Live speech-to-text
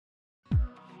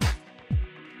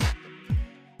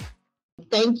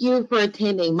Thank you for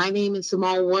attending. My name is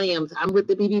Simone Williams. I'm with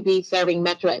the BBB serving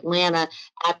Metro Atlanta,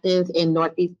 Athens, and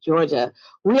Northeast Georgia.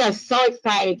 We are so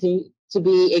excited to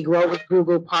be a Grow with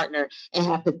Google partner and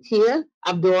have Patia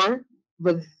Abdur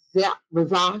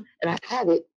Razan, and I had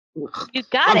it. You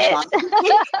got I'm it. sorry.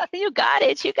 You got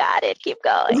it. You got it. Keep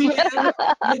going. We have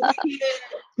Patia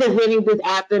presenting this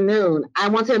afternoon. I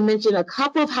want to mention a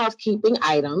couple of housekeeping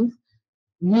items.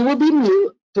 You will be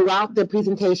mute throughout the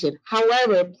presentation.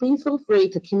 However, please feel free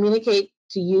to communicate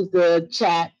to use the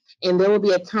chat, and there will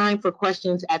be a time for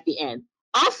questions at the end.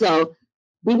 Also,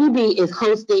 BBB is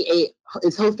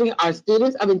hosting our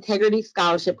Students of Integrity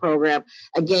Scholarship Program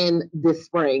again this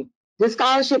spring. This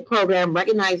scholarship program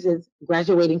recognizes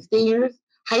graduating seniors,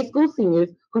 high school seniors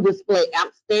who display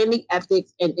outstanding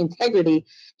ethics and integrity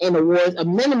and awards a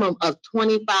minimum of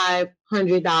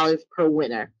 $2,500 per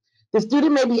winner. The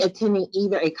student may be attending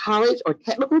either a college or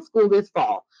technical school this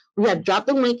fall. We have dropped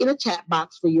the link in the chat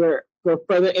box for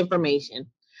further information.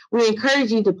 We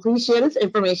encourage you to please share this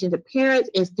information to parents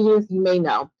and students you may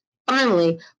know.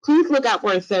 Finally, please look out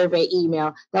for a survey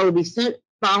email that will be sent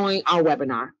following our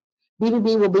webinar.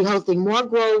 BBB will be hosting more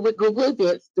Grow with Google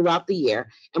events throughout the year,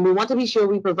 and we want to be sure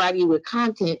we provide you with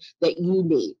content that you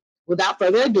need. Without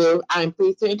further ado, I am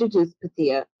pleased to introduce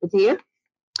Patia. Patia?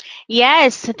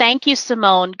 Yes, thank you,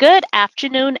 Simone. Good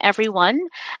afternoon, everyone,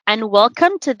 and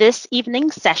welcome to this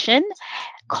evening's session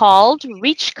called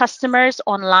Reach Customers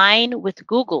Online with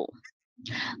Google.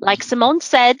 Like Simone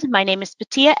said, my name is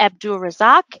Patia Abdur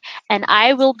Razak, and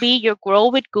I will be your Grow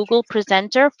with Google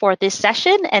presenter for this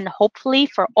session and hopefully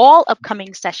for all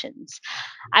upcoming sessions.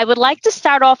 I would like to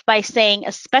start off by saying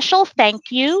a special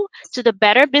thank you to the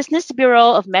Better Business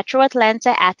Bureau of Metro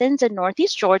Atlanta, Athens, and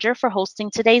Northeast Georgia for hosting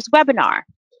today's webinar.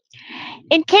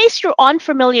 In case you're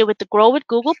unfamiliar with the Grow with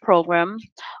Google program,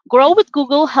 Grow with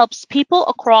Google helps people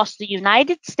across the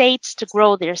United States to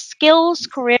grow their skills,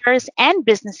 careers, and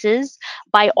businesses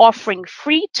by offering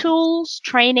free tools,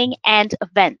 training, and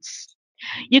events.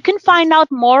 You can find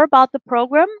out more about the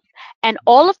program and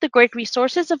all of the great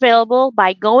resources available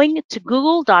by going to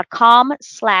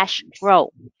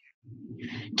google.com/grow.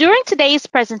 During today's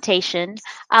presentation,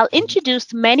 I'll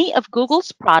introduce many of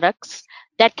Google's products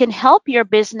that can help your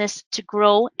business to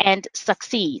grow and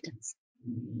succeed.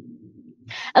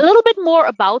 A little bit more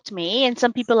about me, and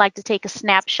some people like to take a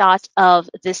snapshot of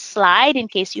this slide in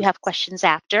case you have questions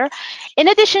after. In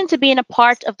addition to being a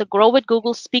part of the Grow with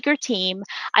Google speaker team,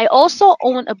 I also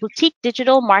own a boutique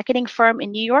digital marketing firm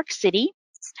in New York City.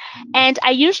 And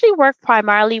I usually work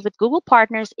primarily with Google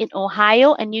partners in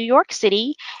Ohio and New York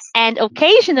City. And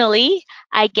occasionally,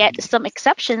 I get some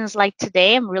exceptions like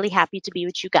today. I'm really happy to be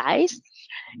with you guys.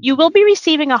 You will be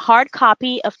receiving a hard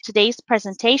copy of today's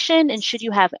presentation, and should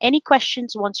you have any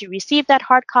questions once you receive that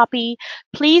hard copy,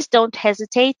 please don't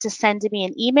hesitate to send me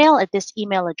an email at this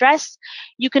email address.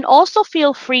 You can also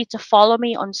feel free to follow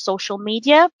me on social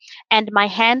media, and my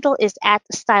handle is at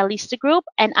Stylista Group,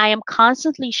 and I am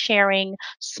constantly sharing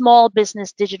small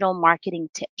business digital marketing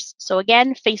tips. So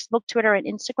again, Facebook, Twitter, and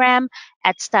Instagram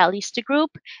at Stylista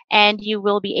Group, and you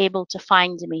will be able to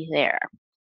find me there.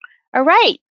 All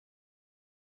right.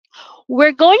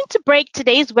 We're going to break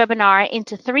today's webinar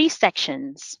into 3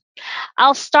 sections.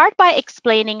 I'll start by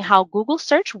explaining how Google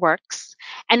Search works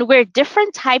and where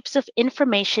different types of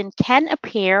information can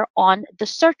appear on the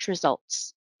search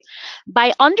results.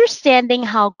 By understanding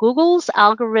how Google's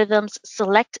algorithms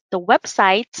select the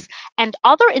websites and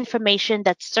other information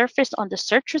that surface on the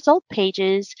search result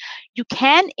pages, you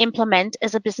can implement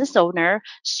as a business owner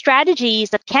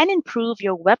strategies that can improve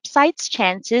your website's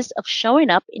chances of showing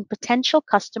up in potential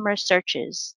customer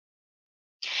searches.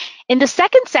 In the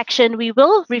second section, we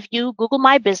will review Google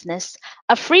My Business,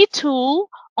 a free tool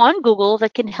on Google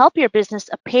that can help your business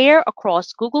appear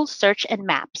across Google Search and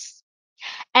Maps.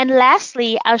 And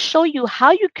lastly, I'll show you how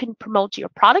you can promote your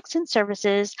products and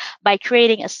services by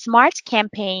creating a smart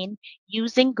campaign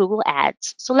using Google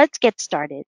Ads. So let's get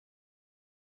started.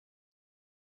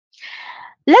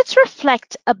 Let's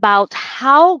reflect about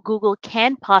how Google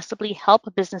can possibly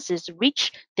help businesses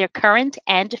reach their current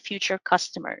and future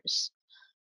customers.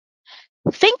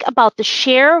 Think about the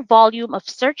sheer volume of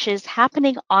searches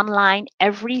happening online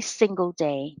every single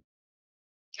day.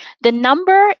 The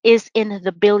number is in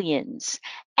the billions,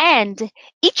 and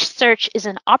each search is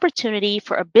an opportunity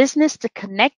for a business to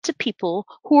connect to people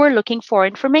who are looking for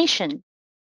information.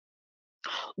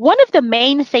 One of the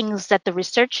main things that the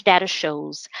research data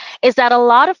shows is that a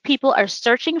lot of people are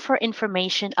searching for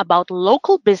information about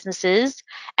local businesses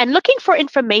and looking for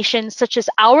information such as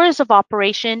hours of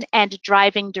operation and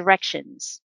driving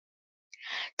directions.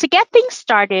 To get things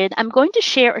started, I'm going to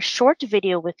share a short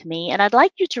video with me, and I'd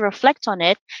like you to reflect on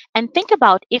it and think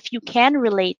about if you can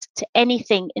relate to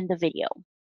anything in the video.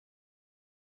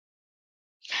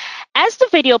 As the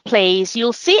video plays,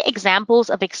 you'll see examples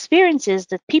of experiences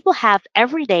that people have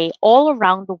every day all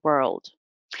around the world.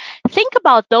 Think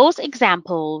about those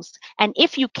examples and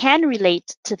if you can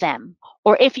relate to them,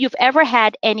 or if you've ever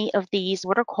had any of these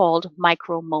what are called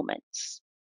micro moments.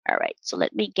 All right, so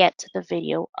let me get the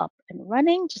video up and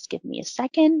running. Just give me a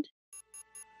second.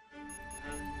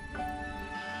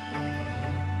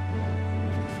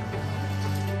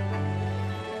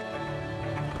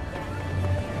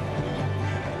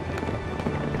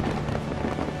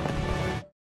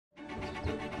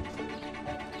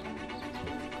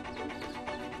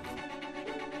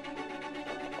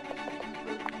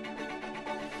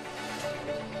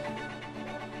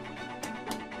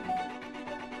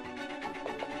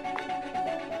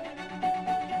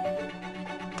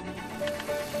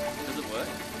 Does it work?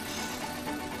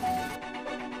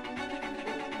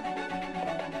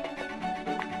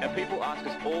 Now, people ask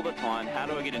us all the time, how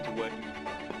do I get into work?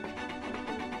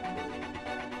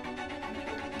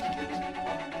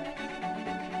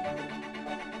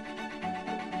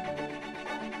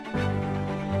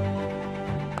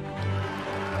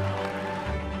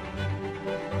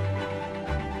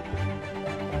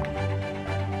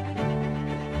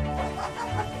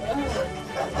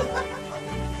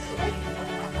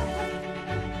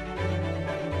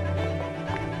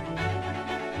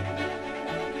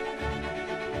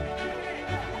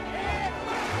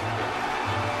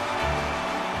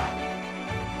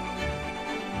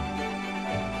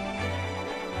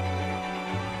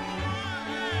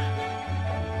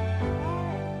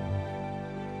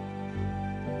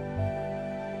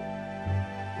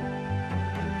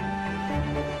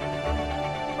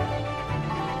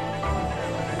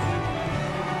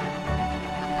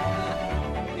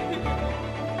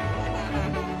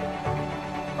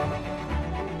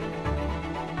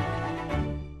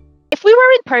 If we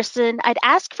were in person, I'd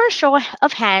ask for a show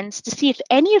of hands to see if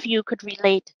any of you could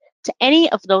relate to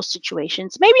any of those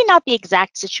situations. Maybe not the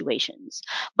exact situations,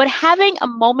 but having a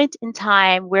moment in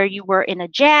time where you were in a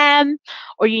jam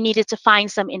or you needed to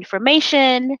find some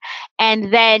information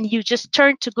and then you just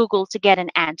turned to Google to get an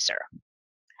answer.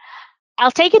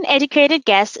 I'll take an educated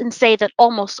guess and say that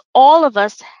almost all of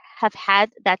us have had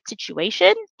that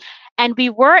situation, and we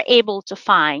were able to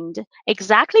find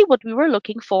exactly what we were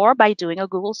looking for by doing a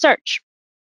Google search.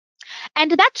 And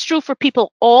that's true for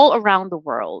people all around the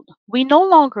world. We no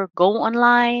longer go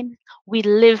online, we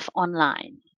live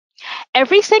online.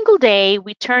 Every single day,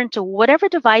 we turn to whatever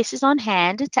device is on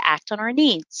hand to act on our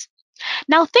needs.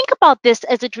 Now, think about this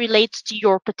as it relates to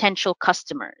your potential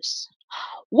customers.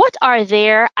 What are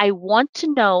their I want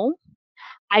to know,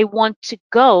 I want to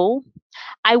go,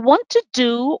 I want to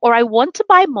do, or I want to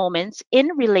buy moments in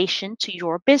relation to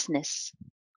your business?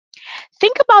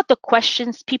 Think about the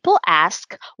questions people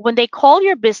ask when they call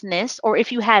your business, or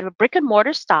if you had a brick and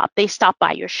mortar stop, they stop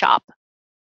by your shop.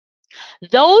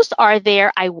 Those are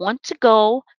their I want to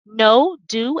go, know,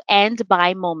 do, and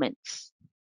buy moments.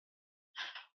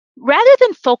 Rather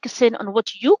than focusing on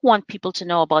what you want people to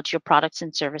know about your products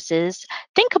and services,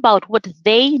 think about what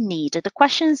they need, the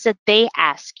questions that they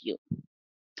ask you.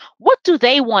 What do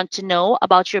they want to know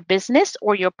about your business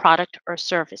or your product or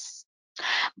service?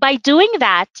 By doing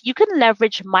that, you can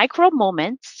leverage micro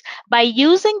moments by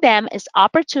using them as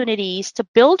opportunities to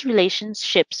build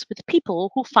relationships with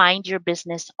people who find your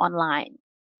business online.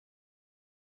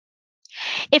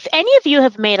 If any of you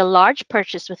have made a large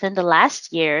purchase within the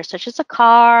last year, such as a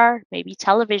car, maybe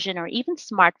television, or even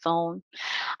smartphone,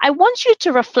 I want you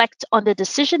to reflect on the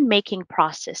decision-making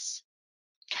process.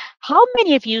 How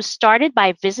many of you started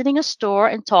by visiting a store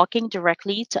and talking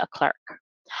directly to a clerk?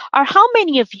 Or how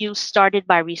many of you started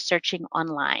by researching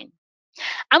online?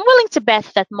 I'm willing to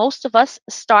bet that most of us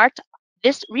start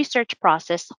this research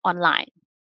process online.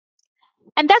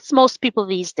 And that's most people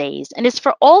these days, and it's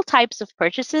for all types of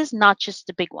purchases, not just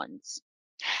the big ones.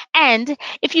 And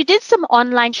if you did some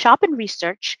online shopping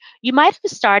research, you might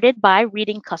have started by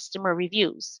reading customer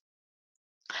reviews.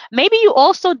 Maybe you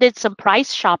also did some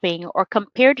price shopping or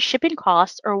compared shipping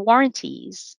costs or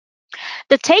warranties.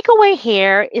 The takeaway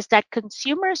here is that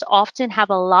consumers often have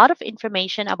a lot of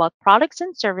information about products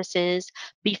and services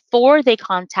before they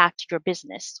contact your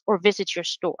business or visit your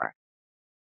store.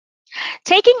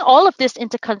 Taking all of this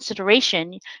into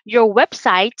consideration, your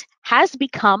website has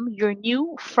become your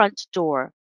new front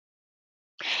door.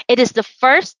 It is the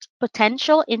first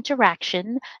potential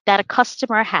interaction that a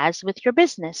customer has with your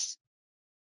business.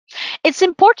 It's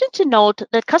important to note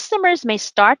that customers may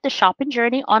start the shopping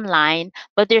journey online,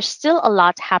 but there's still a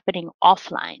lot happening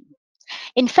offline.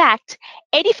 In fact,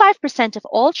 85% of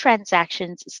all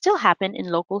transactions still happen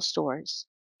in local stores.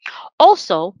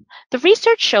 Also, the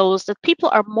research shows that people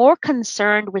are more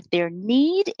concerned with their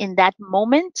need in that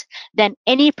moment than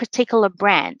any particular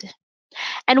brand.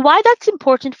 And why that's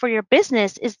important for your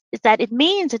business is that it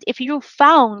means that if you're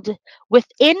found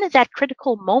within that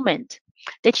critical moment,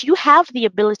 that you have the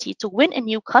ability to win a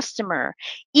new customer,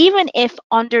 even if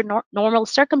under normal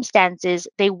circumstances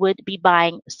they would be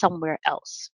buying somewhere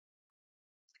else.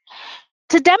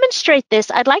 To demonstrate this,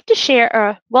 I'd like to share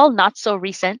a, well, not so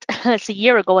recent, it's a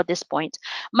year ago at this point,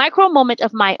 micro moment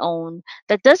of my own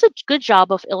that does a good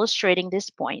job of illustrating this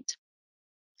point.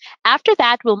 After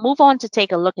that, we'll move on to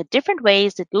take a look at different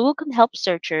ways that Google can help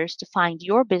searchers to find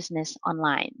your business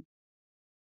online.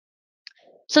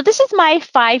 So this is my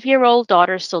 5-year-old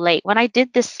daughter, Soleil. When I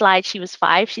did this slide, she was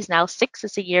 5. She's now 6.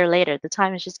 It's a year later. The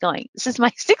time is just going. This is my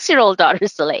 6-year-old daughter,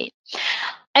 Soleil.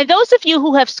 And those of you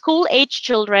who have school-age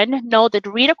children know that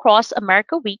Read Across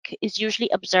America Week is usually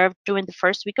observed during the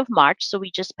first week of March, so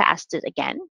we just passed it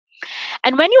again.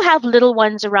 And when you have little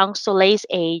ones around Soleil's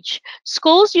age,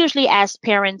 schools usually ask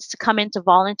parents to come in to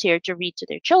volunteer to read to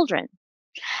their children.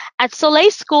 At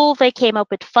Soleil's school, they came up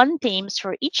with fun themes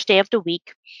for each day of the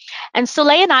week. And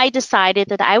Soleil and I decided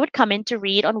that I would come in to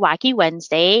read on Wacky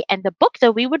Wednesday, and the book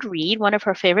that we would read, one of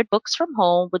her favorite books from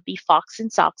home, would be Fox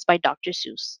and Socks by Dr.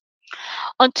 Seuss.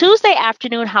 On Tuesday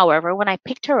afternoon, however, when I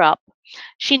picked her up,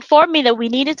 she informed me that we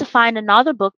needed to find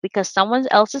another book because someone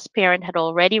else's parent had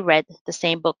already read the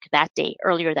same book that day,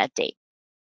 earlier that day.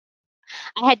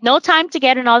 I had no time to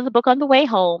get another book on the way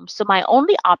home, so my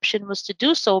only option was to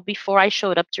do so before I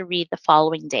showed up to read the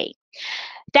following day.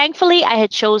 Thankfully, I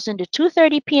had chosen the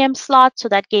 2:30 p.m. slot, so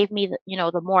that gave me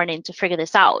the morning to figure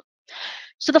this out.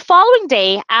 So the following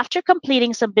day, after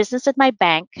completing some business at my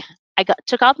bank,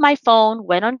 took out my phone,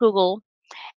 went on Google,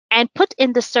 and put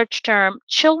in the search term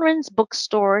children's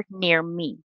bookstore near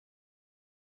me.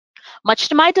 Much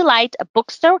to my delight, a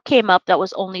bookstore came up that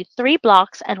was only 3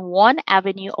 blocks and 1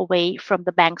 avenue away from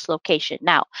the bank's location.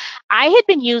 Now, I had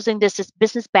been using this as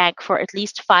business bank for at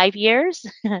least 5 years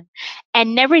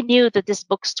and never knew that this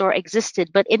bookstore existed.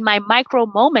 But in my micro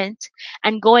moment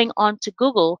and going on to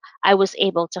Google, I was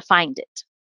able to find it.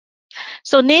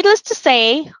 So needless to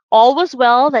say, all was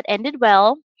well that ended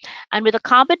well. And with a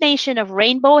combination of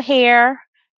rainbow hair,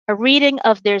 a reading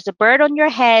of There's a Bird on Your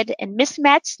Head, and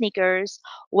mismatched sneakers,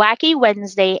 Wacky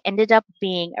Wednesday ended up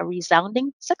being a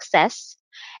resounding success.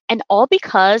 And all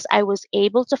because I was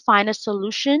able to find a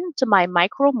solution to my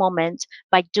micro moment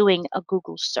by doing a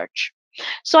Google search.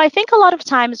 So I think a lot of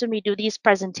times when we do these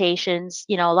presentations,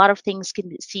 a lot of things can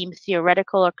seem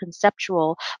theoretical or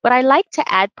conceptual, but I like to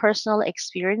add personal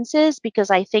experiences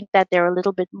because I think that they're a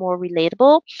little bit more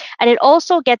relatable. And it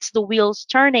also gets the wheels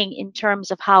turning in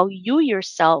terms of how you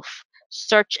yourself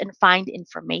search and find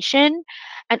information,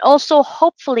 and also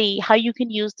hopefully how you can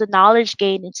use the knowledge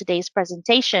gained in today's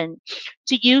presentation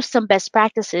to use some best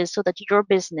practices so that your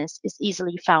business is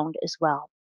easily found as well.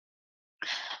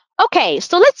 Okay,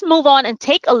 so let's move on and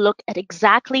take a look at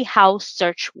exactly how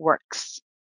search works.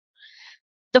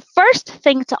 The first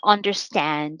thing to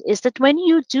understand is that when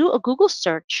you do a Google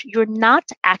search, you're not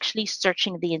actually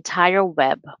searching the entire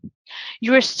web.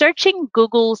 You're searching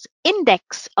Google's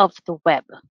index of the web.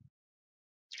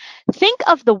 Think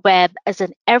of the web as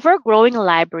an ever-growing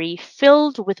library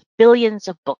filled with billions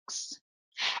of books.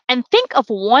 And think of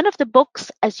one of the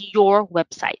books as your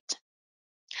website.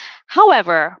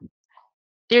 However,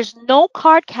 there's no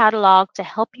card catalog to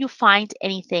help you find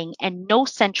anything and no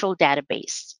central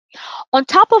database. On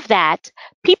top of that,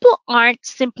 people aren't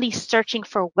simply searching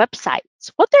for websites.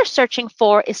 What they're searching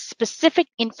for is specific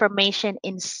information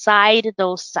inside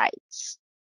those sites.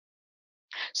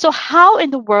 So how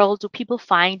in the world do people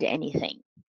find anything?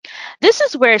 This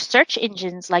is where search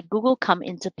engines like Google come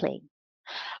into play.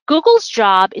 Google's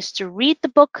job is to read the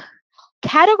book,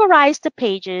 categorize the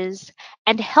pages,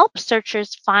 and help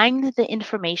searchers find the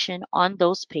information on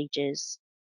those pages.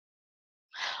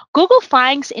 Google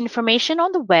finds information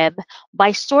on the web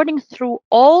by sorting through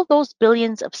all those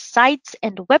billions of sites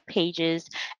and web pages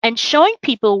and showing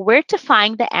people where to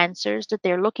find the answers that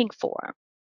they're looking for.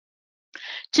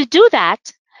 To do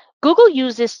that, Google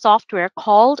uses software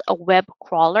called a web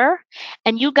crawler,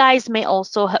 and you guys may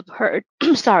also have heard,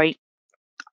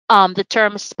 the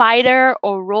term spider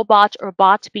or robot or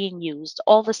bot being used,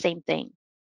 all the same thing.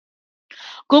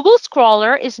 Google's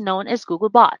crawler is known as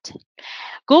Googlebot.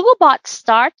 Googlebot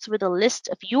starts with a list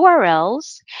of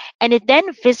URLs, and it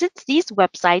then visits these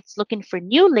websites looking for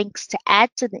new links to add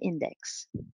to the index.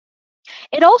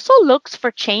 It also looks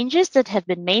for changes that have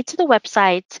been made to the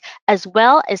website as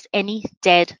well as any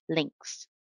dead links.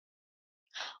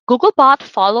 Googlebot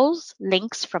follows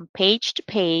links from page to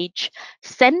page,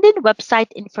 sending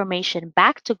website information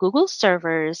back to Google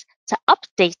servers to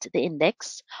update the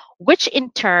index, which in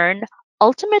turn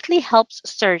ultimately helps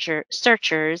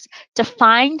searchers to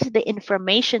find the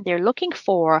information they're looking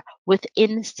for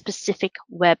within specific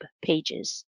web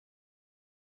pages.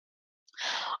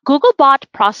 Googlebot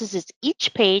processes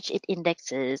each page it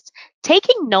indexes,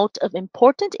 taking note of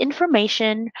important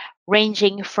information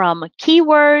ranging from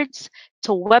keywords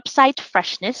to website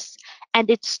freshness,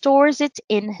 and it stores it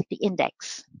in the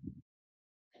index.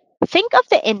 Think of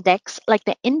the index like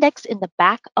the index in the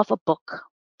back of a book,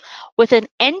 with an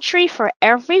entry for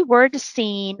every word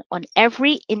seen on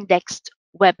every indexed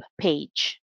web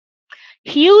page.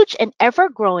 Huge and ever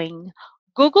growing,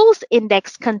 Google's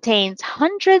index contains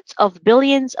hundreds of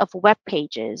billions of web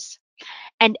pages.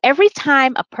 And every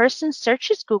time a person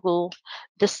searches Google,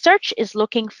 the search is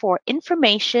looking for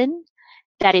information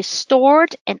that is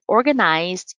stored and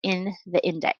organized in the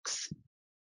index.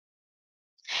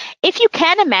 If you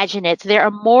can imagine it, there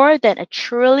are more than a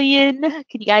trillion, can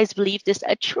you guys believe this?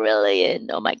 A trillion,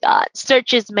 oh my God,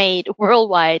 searches made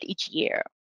worldwide each year.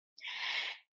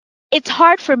 It's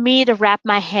hard for me to wrap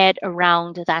my head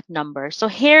around that number. So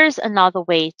here's another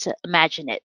way to imagine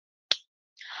it.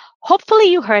 Hopefully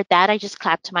you heard that. I just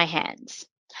clapped my hands.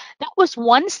 That was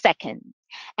 1 second.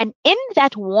 And in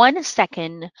that 1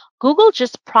 second, Google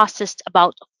just processed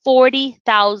about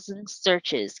 40,000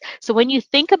 searches. So when you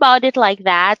think about it like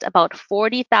that, about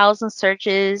 40,000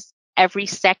 searches every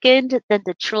second, then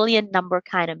the trillion number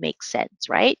kind of makes sense,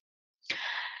 right?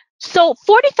 So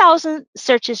 40,000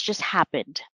 searches just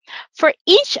happened. For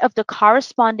each of the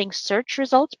corresponding search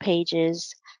results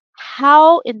pages,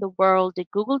 how in the world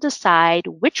did Google decide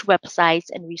which websites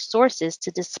and resources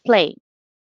to display?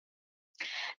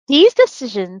 These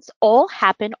decisions all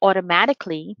happen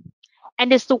automatically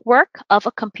and is the work of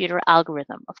a computer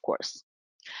algorithm, of course.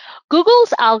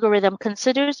 Google's algorithm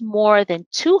considers more than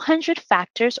 200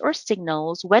 factors or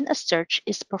signals when a search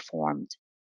is performed.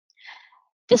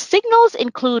 The signals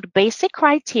include basic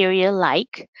criteria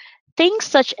like things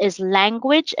such as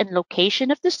language and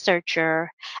location of the searcher,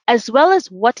 as well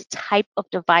as what type of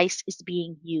device is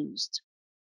being used.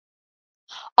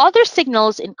 Other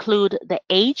signals include the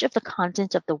age of the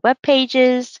content of the web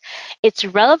pages, its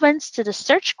relevance to the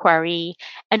search query,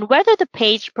 and whether the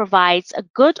page provides a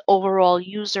good overall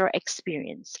user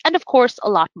experience. And of course, a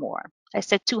lot more. I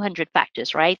said 200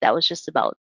 factors, right? That was just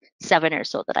about 7 or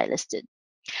so that I listed.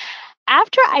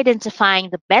 After identifying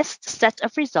the best set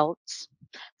of results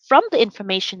from the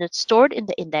information that's stored in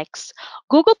the index,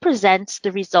 Google presents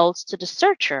the results to the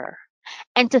searcher.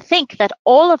 And to think that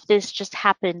all of this just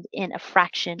happened in a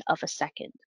fraction of a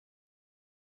second.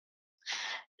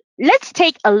 Let's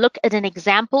take a look at an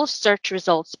example search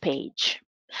results page.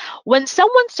 When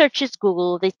someone searches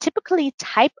Google, they typically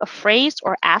type a phrase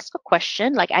or ask a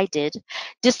question, like I did,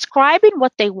 describing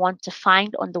what they want to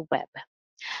find on the web.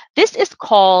 This is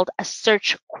called a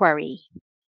search query.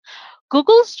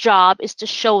 Google's job is to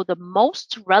show the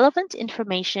most relevant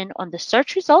information on the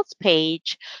search results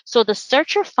page so the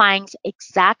searcher finds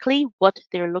exactly what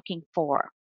they're looking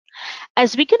for.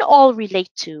 As we can all relate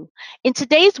to, in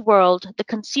today's world, the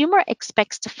consumer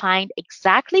expects to find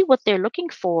exactly what they're looking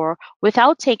for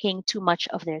without taking too much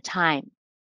of their time.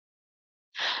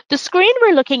 The screen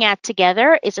we're looking at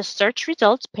together is a search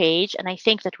results page, and I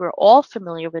think that we're all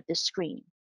familiar with this screen.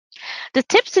 The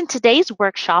tips in today's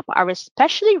workshop are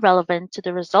especially relevant to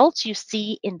the results you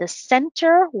see in the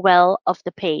center well of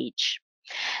the page.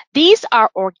 These are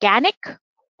organic,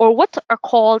 or what are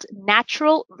called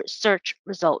natural search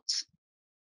results.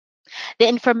 The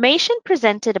information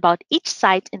presented about each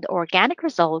site in the organic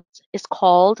results is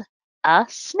called a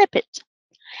snippet.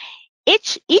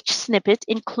 Each snippet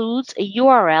includes a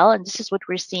URL, and this is what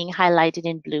we're seeing highlighted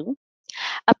in blue,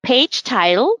 a page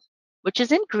title, which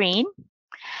is in green,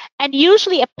 and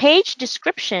usually a page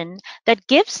description that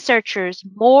gives searchers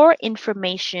more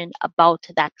information about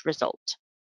that result.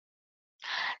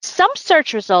 Some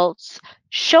search results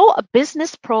show a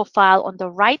business profile on the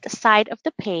right side of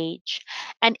the page,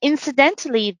 and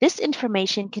incidentally, this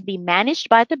information can be managed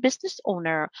by the business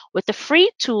owner with a free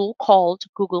tool called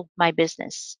Google My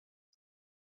Business.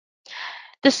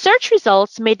 The search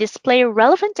results may display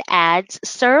relevant ads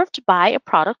served by a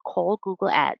product called Google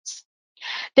Ads.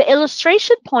 The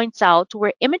illustration points out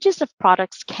where images of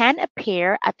products can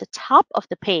appear at the top of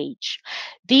the page.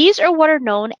 These are what are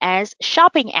known as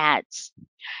shopping ads.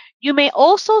 You may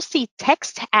also see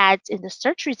text ads in the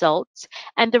search results,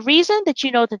 and the reason that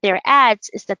you know that they're ads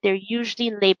is that they're usually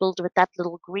labeled with that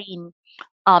little green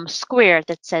square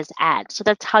that says ad. So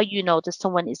that's how you know that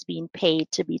someone is being paid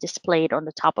to be displayed on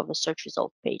the top of the search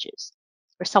result pages,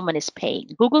 or someone is paying.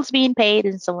 Google's being paid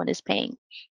and someone is paying.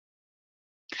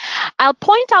 I'll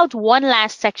point out one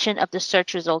last section of the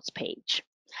search results page.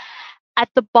 At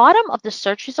the bottom of the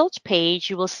search results page,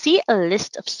 you will see a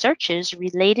list of searches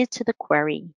related to the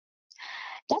query.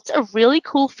 That's a really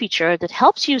cool feature that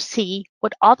helps you see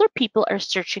what other people are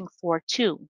searching for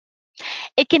too.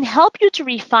 It can help you to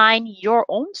refine your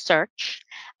own search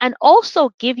and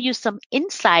also give you some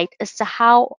insight as to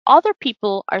how other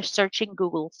people are searching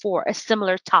Google for a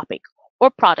similar topic or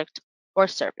product or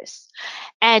service.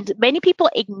 And many people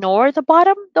ignore the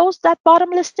that bottom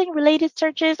listing related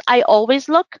searches. I always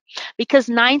look because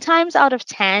 9 times out of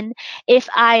 10, if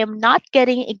I am not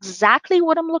getting exactly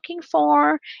what I'm looking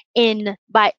for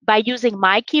by using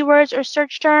my keywords or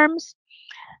search terms,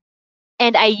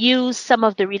 and I use some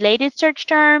of the related search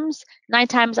terms, 9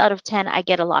 times out of 10, I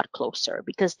get a lot closer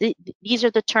because these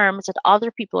are the terms that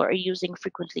other people are using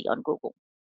frequently on Google.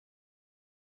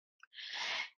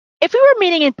 If we were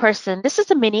meeting in person, this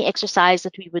is a mini exercise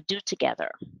that we would do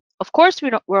together. Of course,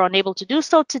 we're unable to do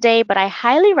so today, but I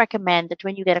highly recommend that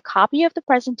when you get a copy of the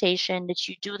presentation that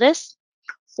you do this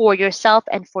for yourself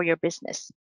and for your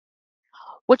business.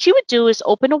 What you would do is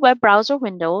open a web browser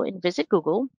window and visit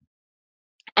Google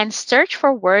and search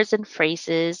for words and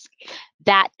phrases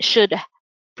that should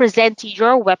present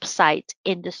your website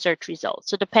in the search results.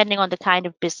 So depending on the kind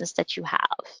of business that you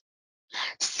have,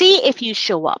 see if you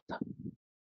show up.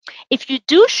 If you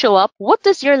do show up, what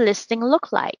does your listing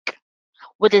look like?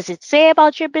 What does it say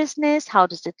about your business? How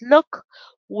does it look?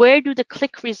 Where do the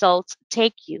click results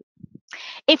take you?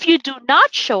 If you do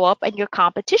not show up and your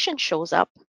competition shows up,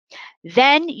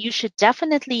 then you should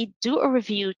definitely do a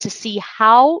review to see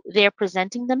how they're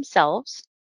presenting themselves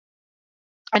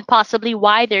and possibly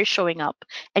why they're showing up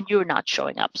and you're not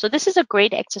showing up. So this is a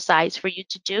great exercise for you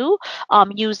to do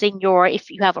using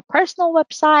if you have a personal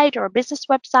website or a business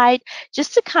website,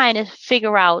 just to kind of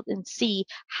figure out and see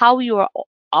how you are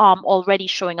already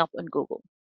showing up on Google.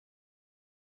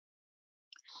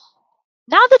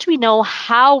 Now that we know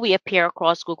how we appear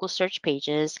across Google search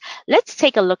pages, let's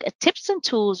take a look at tips and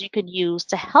tools you can use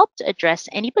to help to address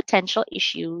any potential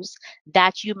issues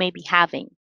that you may be having.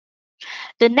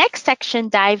 The next section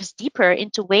dives deeper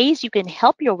into ways you can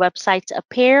help your website to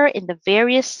appear in the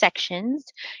various sections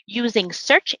using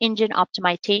search engine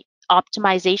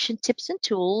optimization tips and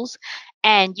tools.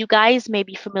 And you guys may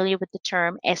be familiar with the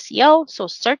term SEO. So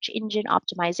search engine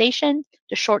optimization,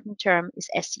 the shortened term is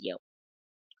SEO.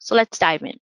 So let's dive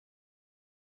in.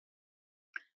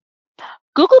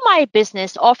 Google My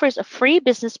Business offers a free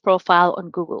business profile on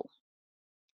Google.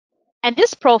 And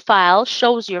this profile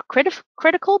shows your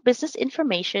critical business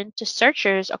information to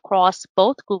searchers across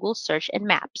both Google Search and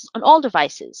Maps on all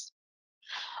devices.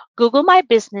 Google My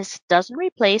Business doesn't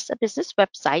replace a business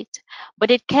website,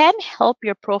 but it can help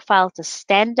your profile to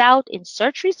stand out in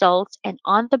search results and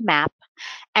on the map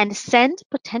and send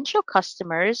potential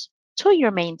customers to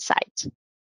your main site.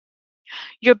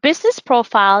 Your business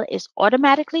profile is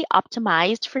automatically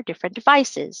optimized for different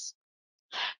devices.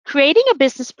 Creating a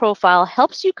business profile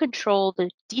helps you control the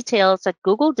details that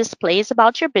Google displays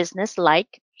about your business,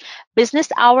 like business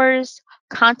hours,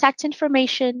 contact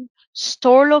information,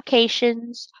 store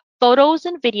locations, photos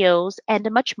and videos, and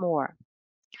much more.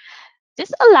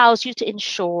 This allows you to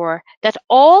ensure that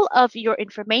all of your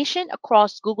information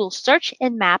across Google Search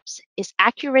and Maps is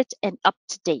accurate and up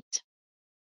to date.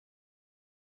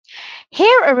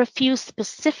 Here are a few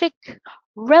specific,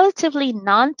 relatively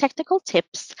non-technical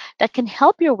tips that can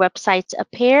help your website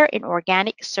appear in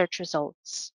organic search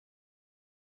results.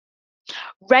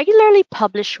 Regularly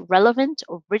publish relevant,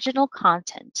 original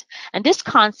content, and this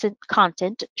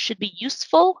content should be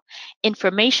useful,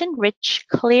 information-rich,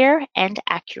 clear, and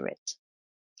accurate.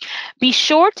 Be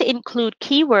sure to include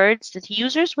keywords that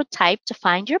users would type to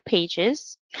find your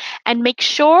pages, and make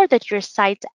sure that your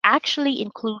site actually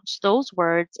includes those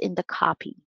words in the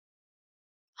copy.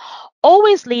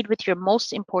 Always lead with your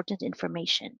most important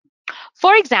information.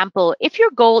 For example, if your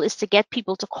goal is to get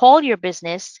people to call your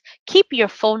business, keep your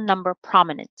phone number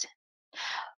prominent.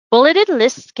 Bulleted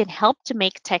lists can help to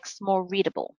make text more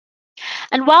readable.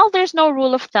 And while there's no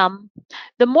rule of thumb,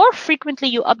 the more frequently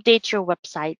you update your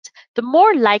website, the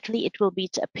more likely it will be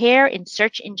to appear in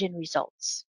search engine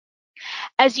results.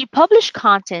 As you publish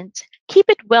content, keep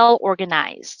it well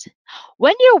organized.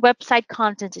 When your website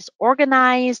content is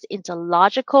organized into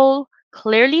logical,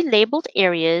 clearly labeled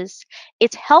areas,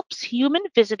 it helps human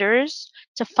visitors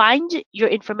to find your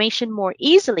information more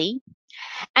easily,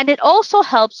 and it also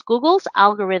helps Google's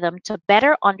algorithm to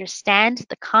better understand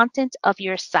the content of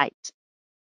your site.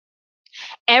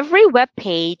 Every web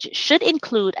page should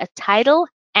include a title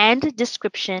and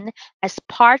description as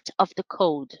part of the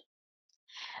code.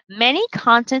 Many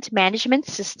content management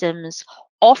systems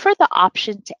offer the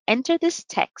option to enter this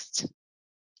text.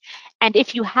 And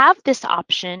if you have this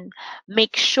option,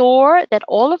 make sure that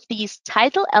all of these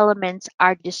title elements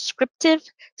are descriptive,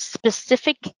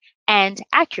 specific, and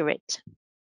accurate.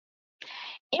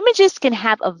 Images can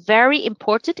have a very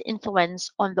important influence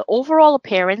on the overall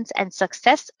appearance and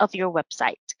success of your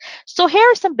website. So here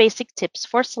are some basic tips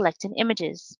for selecting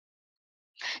images.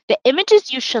 The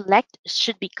images you select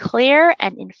should be clear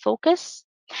and in focus,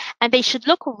 and they should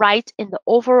look right in the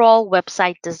overall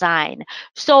website design.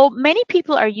 So many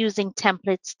people are using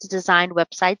templates to design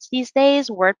websites these days.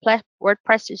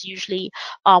 WordPress is usually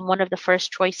one of the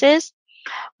first choices,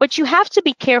 but you have to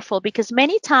be careful because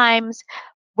many times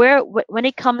when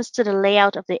it comes to the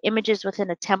layout of the images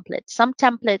within a template, some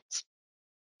templates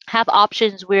have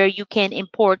options where you can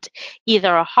import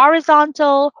either a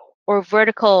horizontal or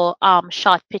vertical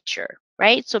shot picture,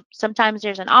 right? So sometimes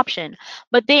there's an option,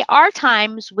 but there are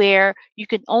times where you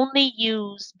can only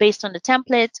use, based on the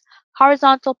template,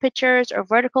 horizontal pictures or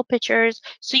vertical pictures.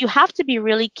 So you have to be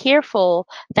really careful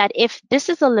that if this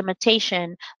is a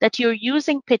limitation, that you're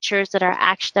using pictures that are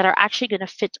actually going to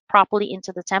fit properly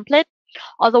into the template.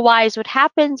 Otherwise, what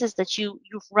happens is that you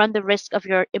run the risk of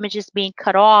your images being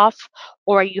cut off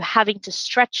or you having to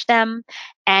stretch them.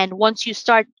 And once you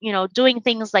start, doing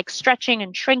things like stretching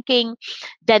and shrinking,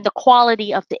 then the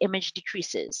quality of the image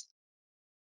decreases.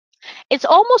 It's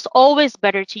almost always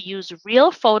better to use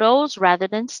real photos rather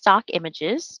than stock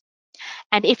images.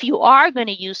 And if you are going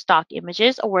to use stock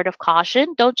images, a word of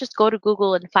caution, don't just go to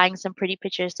Google and find some pretty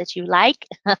pictures that you like.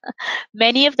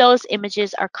 Many of those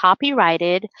images are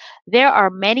copyrighted. There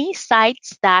are many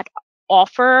sites that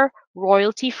offer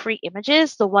royalty-free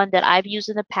images. The one that I've used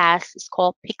in the past is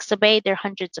called Pixabay. There are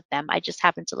hundreds of them. I just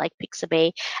happen to like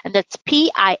Pixabay, and that's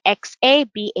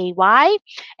Pixabay.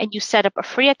 And you set up a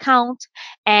free account,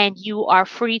 and you are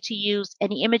free to use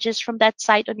any images from that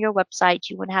site on your website.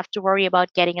 You wouldn't have to worry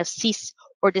about getting a cease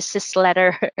or desist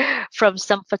letter from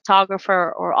some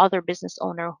photographer or other business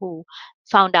owner who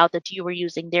found out that you were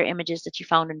using their images that you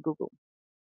found in Google.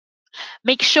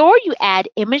 Make sure you add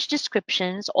image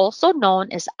descriptions, also known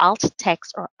as alt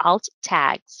text or alt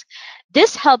tags.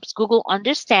 This helps Google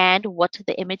understand what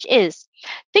the image is.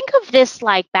 Think of this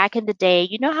like back in the day,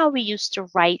 you know how we used to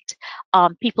write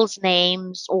people's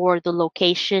names or the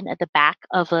location at the back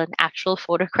of an actual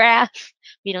photograph?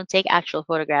 We don't take actual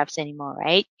photographs anymore,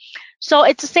 right? So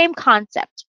it's the same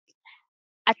concept.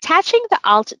 Attaching the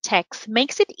alt text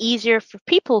makes it easier for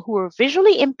people who are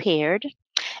visually impaired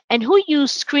and who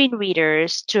use screen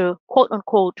readers to quote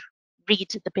unquote read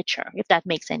the picture, if that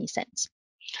makes any sense.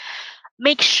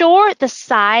 Make sure the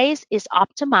size is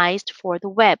optimized for the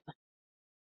web.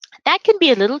 That can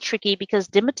be a little tricky because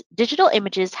digital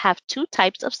images have two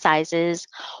types of sizes.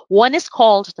 One is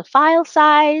called the file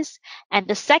size, and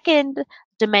the second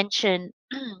dimension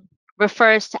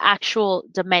refers to actual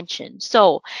dimension.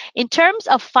 So in terms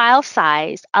of file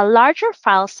size, a larger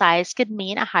file size could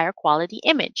mean a higher quality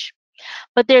image.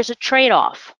 But there's a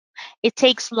trade-off. It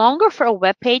takes longer for a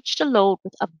web page to load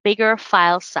with a bigger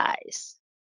file size.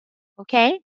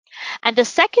 Okay? And the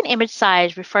second image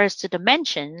size refers to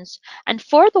dimensions, and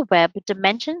for the web,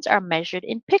 dimensions are measured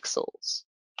in pixels.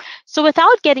 So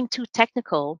without getting too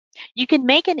technical, you can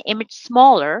make an image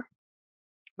smaller,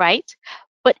 right?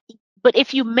 But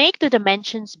if you make the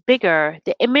dimensions bigger,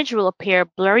 the image will appear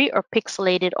blurry or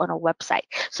pixelated on a website.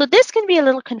 So this can be a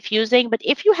little confusing, but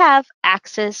if you have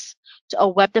access to a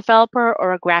web developer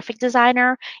or a graphic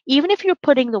designer, even if you're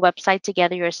putting the website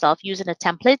together yourself using a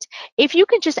template, if you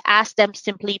can just ask them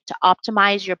simply to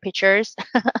optimize your pictures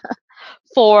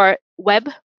for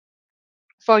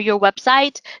your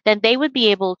website, then they would be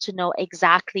able to know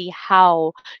exactly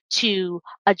how to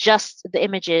adjust the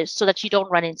images so that you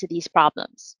don't run into these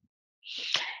problems.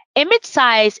 Image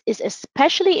size is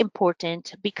especially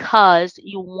important because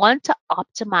you want to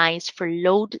optimize for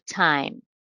load time.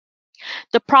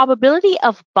 The probability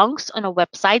of bounce on a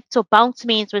website, so bounce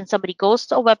means when somebody goes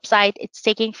to a website, it's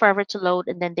taking forever to load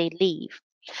and then they leave.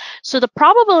 So the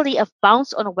probability of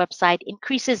bounce on a website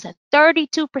increases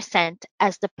 32%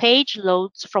 as the page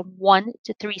loads from 1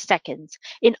 to 3 seconds.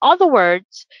 In other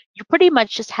words, you pretty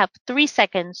much just have 3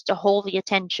 seconds to hold the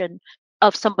attention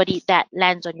of somebody that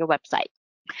lands on your website.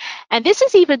 And this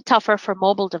is even tougher for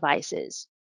mobile devices.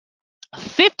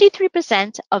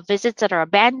 53% of visits that are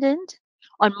abandoned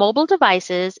on mobile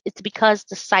devices, it's because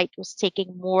the site was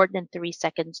taking more than 3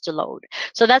 seconds to load.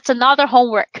 So that's another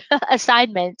homework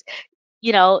assignment.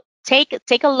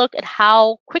 Take a look at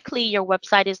how quickly your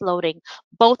website is loading,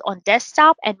 both on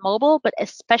desktop and mobile, but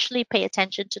especially pay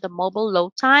attention to the mobile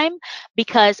load time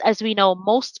because, as we know,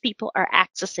 most people are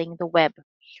accessing the web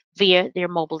via their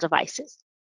mobile devices.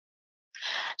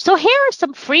 So here are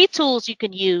some free tools you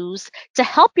can use to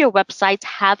help your website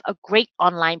have a great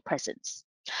online presence.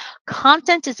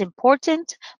 Content is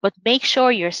important, but make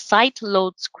sure your site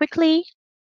loads quickly.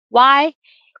 Why?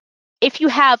 If you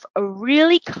have a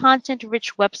really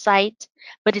content-rich website,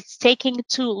 but it's taking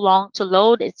too long to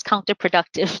load, it's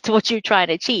counterproductive to what you're trying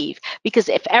to achieve. Because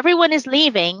if everyone is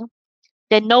leaving,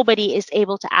 then nobody is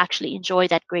able to actually enjoy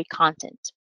that great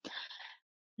content.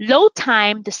 Load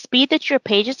time, the speed that your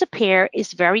pages appear,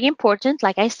 is very important,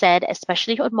 like I said,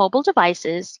 especially on mobile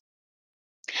devices.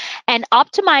 And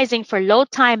optimizing for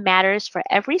load time matters for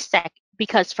every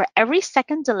because for every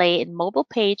second delay in mobile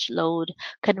page load,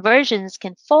 conversions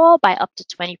can fall by up to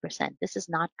 20%. This is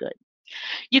not good.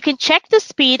 You can check the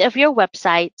speed of your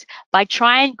website by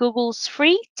trying Google's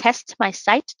free Test My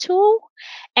Site tool,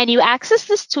 and you access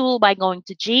this tool by going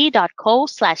to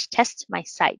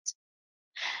g.co/testmysite.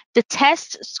 The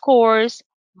test scores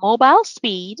mobile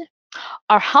speed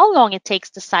or how long it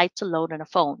takes the site to load on a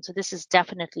phone. So this is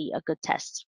definitely a good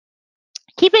test.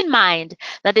 Keep in mind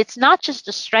that it's not just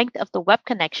the strength of the web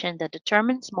connection that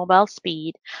determines mobile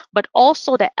speed, but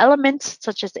also the elements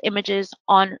such as the images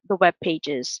on the web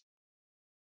pages.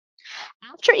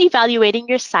 After evaluating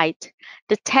your site,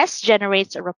 the test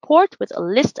generates a report with a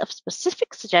list of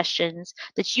specific suggestions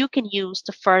that you can use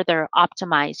to further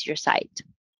optimize your site.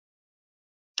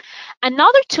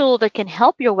 Another tool that can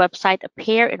help your website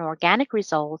appear in organic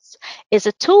results is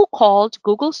a tool called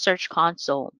Google Search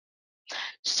Console.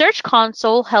 Search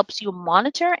Console helps you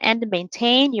monitor and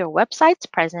maintain your website's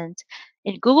presence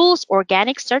in Google's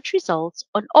organic search results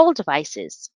on all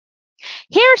devices.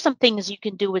 Here are some things you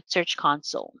can do with Search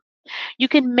Console. You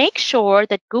can make sure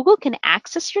that Google can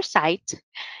access your site.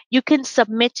 You can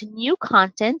submit new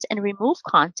content and remove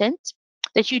content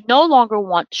that you no longer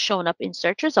want shown up in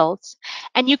search results,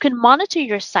 and you can monitor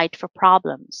your site for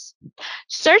problems.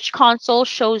 Search Console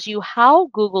shows you how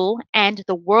Google and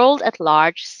the world at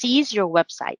large sees your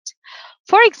website.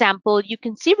 For example, you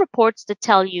can see reports that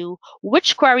tell you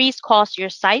which queries cause your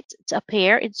site to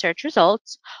appear in search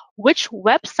results, which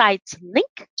websites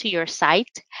link to your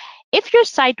site, if your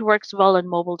site works well on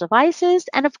mobile devices,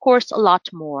 and of course, a lot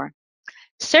more.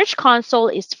 Search Console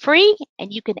is free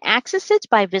and you can access it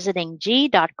by visiting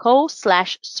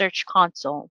g.co/search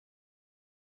console.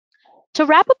 To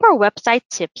wrap up our website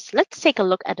tips, let's take a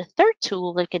look at a third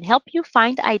tool that can help you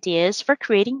find ideas for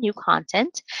creating new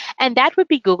content, and that would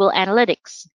be Google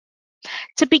Analytics.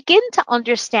 To begin to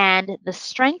understand the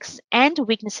strengths and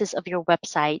weaknesses of your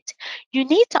website, you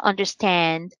need to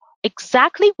understand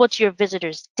exactly what your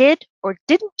visitors did or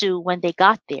didn't do when they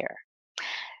got there.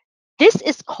 This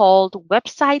is called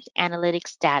Website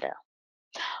Analytics Data.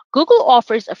 Google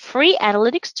offers a free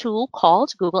analytics tool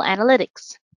called Google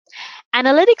Analytics.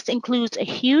 Analytics includes a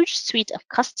huge suite of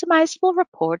customizable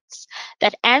reports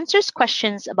that answers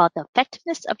questions about the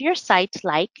effectiveness of your site,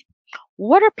 like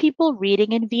what are people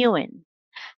reading and viewing?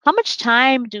 How much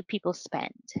time do people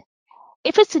spend?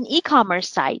 If it's an e-commerce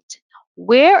site,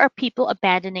 where are people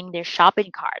abandoning their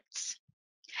shopping carts?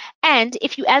 And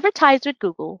if you advertise with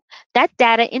Google, that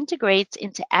data integrates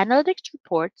into analytics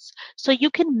reports so you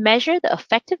can measure the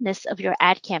effectiveness of your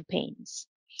ad campaigns.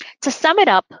 To sum it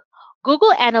up,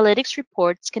 Google Analytics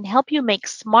reports can help you make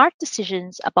smart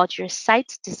decisions about your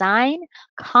site's design,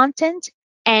 content,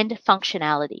 and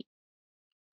functionality.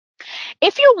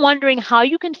 If you're wondering how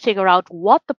you can figure out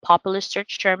what the popular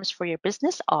search terms for your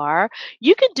business are,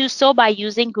 you can do so by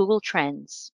using Google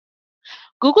Trends.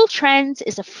 Google Trends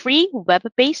is a free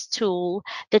web-based tool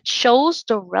that shows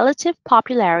the relative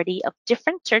popularity of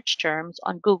different search terms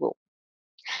on Google.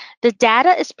 The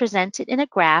data is presented in a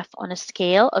graph on a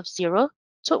scale of 0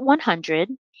 to 100,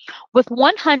 with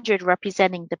 100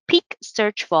 representing the peak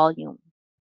search volume.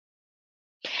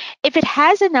 If it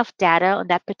has enough data on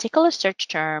that particular search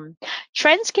term,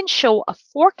 Trends can show a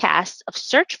forecast of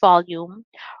search volume,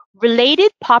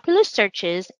 related popular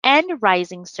searches, and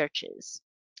rising searches.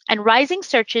 And rising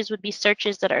searches would be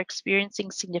searches that are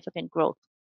experiencing significant growth.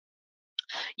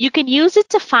 You can use it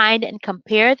to find and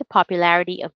compare the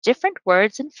popularity of different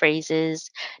words and phrases,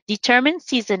 determine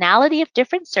seasonality of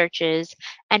different searches,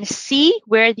 and see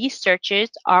where these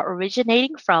searches are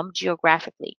originating from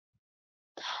geographically.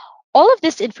 All of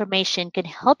this information can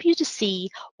help you to see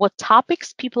what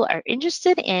topics people are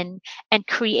interested in and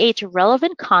create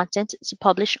relevant content to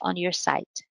publish on your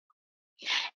site.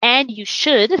 And you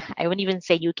should, I wouldn't even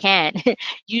say you can,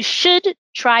 you should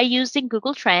try using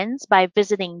Google Trends by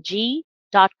visiting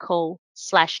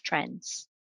g.co/trends.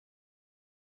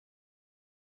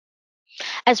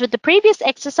 As with the previous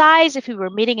exercise, if we were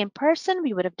meeting in person,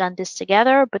 we would have done this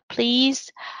together, but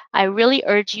please, I really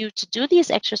urge you to do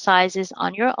these exercises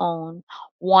on your own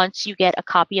once you get a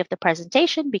copy of the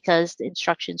presentation because the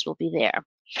instructions will be there.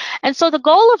 And so the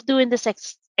goal of doing this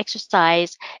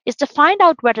exercise is to find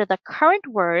out whether the current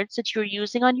words that you're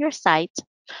using on your site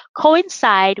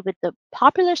coincide with the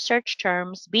popular search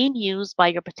terms being used by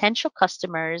your potential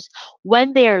customers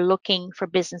when they are looking for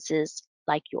businesses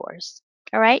like yours.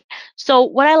 All right. So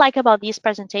what I like about these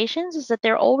presentations is that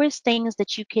they're always things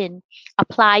that you can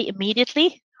apply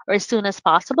immediately or as soon as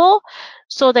possible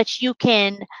so that you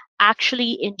can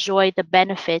actually enjoy the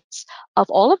benefits of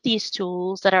all of these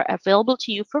tools that are available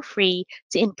to you for free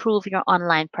to improve your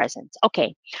online presence.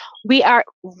 Okay, we are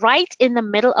right in the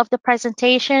middle of the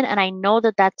presentation, and I know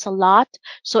that that's a lot.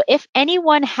 So if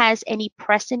anyone has any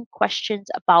pressing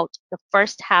questions about the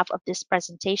first half of this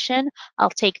presentation, I'll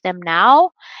take them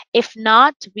now. If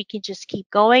not, we can just keep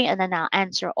going, and then I'll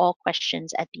answer all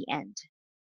questions at the end.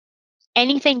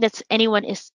 Anything that anyone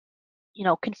is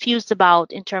confused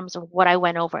about in terms of what I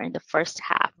went over in the first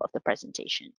half of the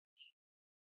presentation.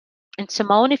 And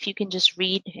Simone, if you can just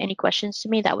read any questions to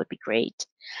me, that would be great.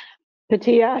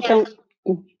 Patia,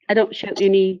 I don't show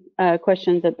any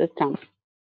questions at this time.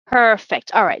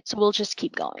 Perfect. All right, so we'll just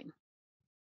keep going.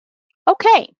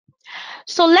 Okay,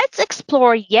 so let's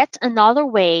explore yet another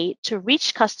way to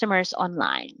reach customers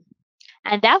online.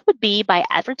 And that would be by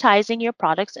advertising your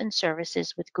products and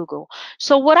services with Google.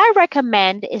 So what I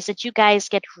recommend is that you guys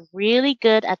get really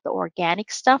good at the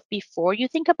organic stuff before you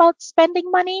think about spending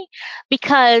money,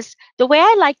 because the way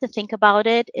I like to think about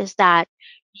it is that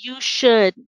you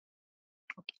should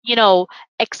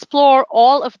explore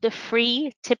all of the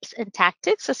free tips and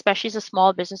tactics, especially as a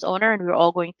small business owner, and we're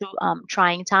all going through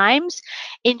trying times.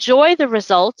 Enjoy the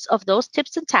results of those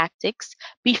tips and tactics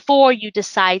before you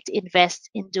decide to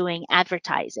invest in doing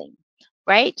advertising,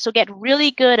 right? So get really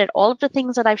good at all of the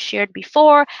things that I've shared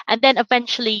before, and then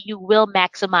eventually you will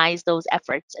maximize those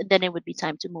efforts, and then it would be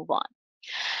time to move on.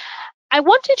 I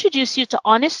want to introduce you to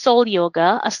Honest Soul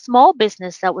Yoga, a small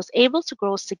business that was able to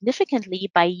grow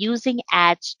significantly by using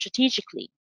ads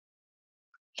strategically.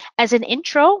 As an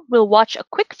intro, we'll watch a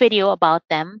quick video about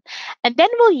them, and then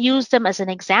we'll use them as an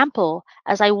example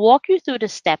as I walk you through the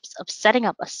steps of setting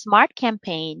up a smart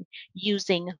campaign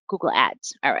using Google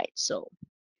Ads. All right, so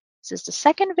this is the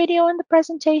second video in the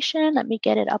presentation. Let me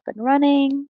get it up and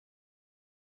running.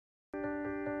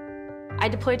 I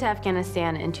deployed to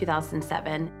Afghanistan in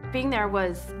 2007. Being there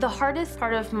was the hardest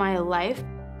part of my life.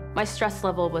 My stress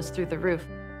level was through the roof.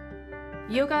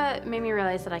 Yoga made me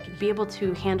realize that I could be able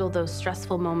to handle those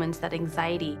stressful moments, that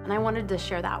anxiety, and I wanted to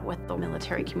share that with the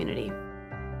military community.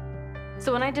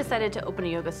 So when I decided to open a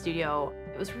yoga studio,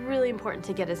 it was really important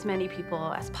to get as many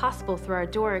people as possible through our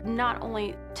door, not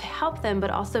only to help them,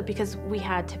 but also because we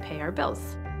had to pay our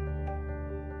bills.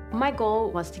 My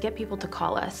goal was to get people to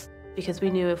call us, because we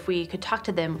knew if we could talk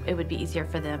to them, it would be easier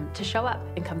for them to show up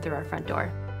and come through our front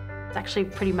door. It's actually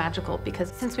pretty magical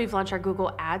because since we've launched our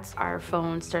Google Ads, our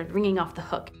phones started ringing off the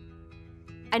hook.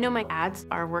 I know my ads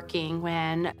are working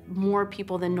when more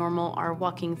people than normal are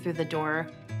walking through the door,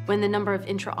 when the number of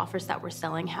intro offers that we're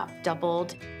selling have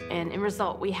doubled, and in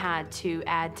result, we had to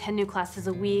add 10 new classes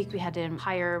a week, we had to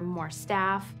hire more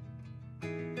staff.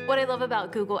 What I love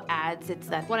about Google Ads, it's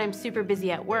that when I'm super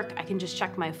busy at work, I can just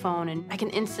check my phone and I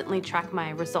can instantly track my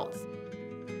results.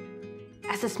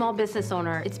 As a small business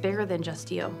owner, it's bigger than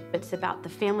just you. It's about the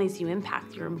families you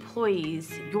impact, your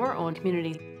employees, your own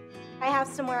community. I have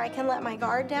somewhere I can let my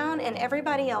guard down, and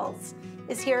everybody else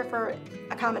is here for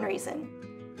a common reason.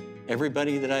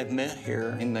 Everybody that I've met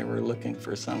here, and they were looking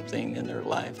for something in their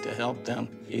life to help them,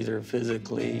 either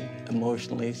physically,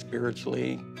 emotionally,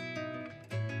 spiritually.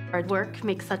 Our work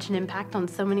makes such an impact on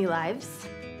so many lives.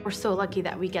 We're so lucky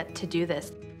that we get to do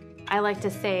this. I like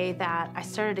to say that I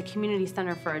started a community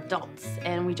center for adults,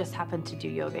 and we just happen to do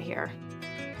yoga here.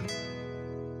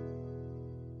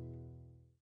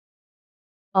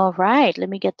 All right, let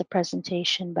me get the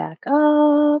presentation back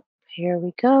up. Here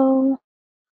we go.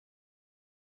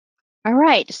 All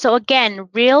right, so again,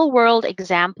 real world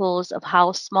examples of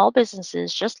how small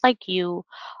businesses just like you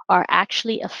are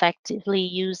actually effectively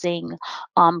using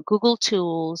Google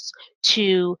tools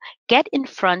to get in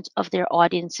front of their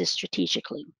audiences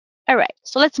strategically. All right,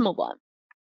 so let's move on.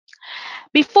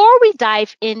 Before we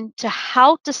dive into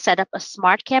how to set up a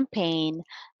smart campaign,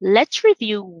 let's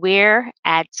review where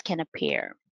ads can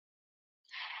appear.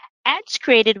 Ads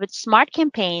created with smart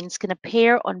campaigns can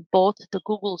appear on both the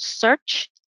Google search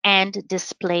and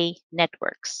display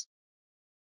networks.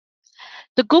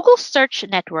 The Google Search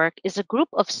Network is a group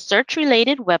of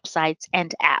search-related websites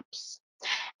and apps,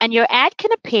 and your ad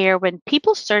can appear when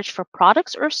people search for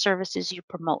products or services you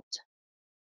promote.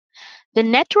 The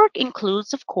network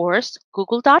includes, of course,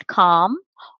 Google.com,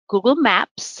 Google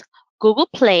Maps, Google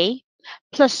Play,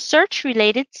 plus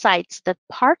search-related sites that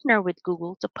partner with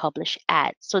Google to publish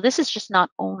ads. So this is just not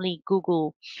only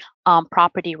Google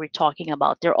property we're talking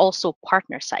about. They're also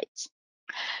partner sites.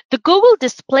 The Google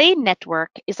Display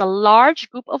Network is a large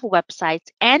group of websites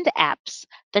and apps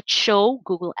that show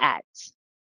Google ads.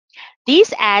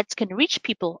 These ads can reach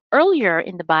people earlier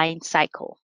in the buying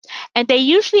cycle, and they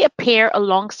usually appear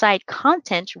alongside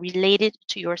content related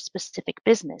to your specific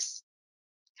business.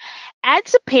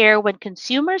 Ads appear when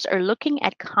consumers are looking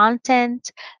at content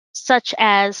such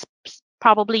as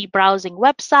probably browsing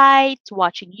websites,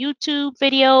 watching YouTube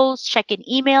videos, checking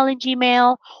email in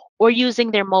Gmail, or using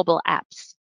their mobile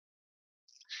apps.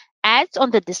 Ads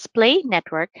on the display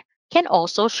network can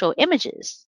also show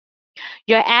images.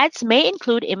 Your ads may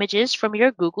include images from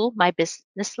your Google My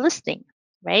Business listing,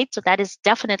 right? So that is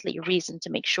definitely a reason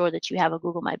to make sure that you have a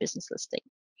Google My Business listing.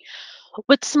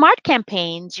 With smart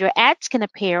campaigns, your ads can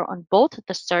appear on both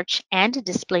the search and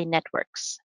display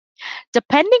networks.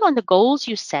 Depending on the goals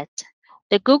you set,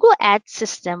 the Google Ads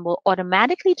system will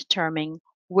automatically determine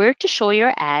where to show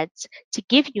your ads to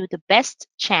give you the best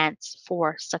chance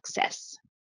for success.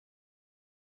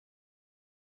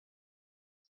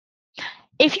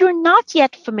 If you're not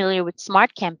yet familiar with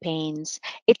smart campaigns,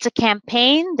 it's a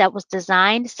campaign that was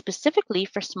designed specifically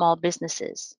for small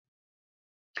businesses.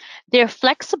 They're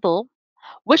flexible,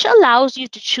 which allows you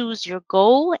to choose your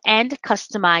goal and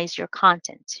customize your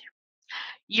content.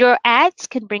 Your ads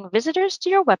can bring visitors to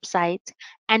your website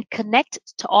and connect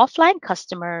to offline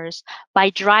customers by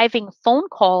driving phone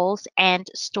calls and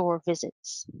store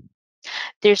visits.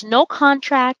 There's no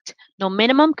contract, no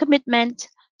minimum commitment,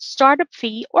 startup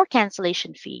fee, or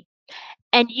cancellation fee,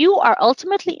 and you are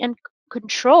ultimately in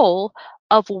control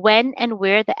of when and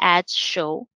where the ads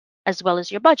show, as well as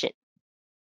your budget.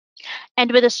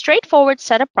 And with a straightforward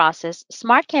setup process,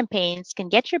 smart campaigns can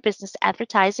get your business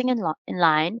advertising in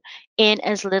line in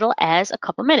as little as a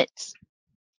couple minutes.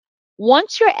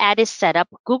 Once your ad is set up,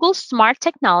 Google's smart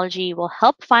technology will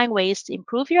help find ways to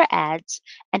improve your ads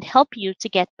and help you to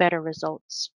get better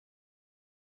results.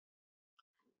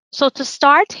 So to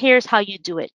start, here's how you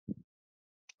do it.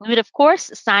 You would, of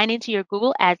course, sign into your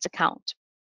Google Ads account.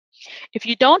 If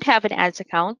you don't have an ads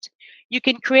account, you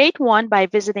can create one by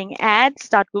visiting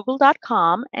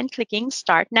ads.google.com and clicking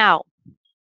Start Now.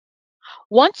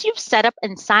 Once you've set up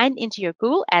and signed into your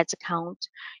Google Ads account,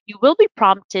 you will be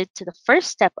prompted to the first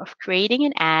step of creating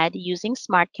an ad using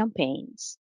smart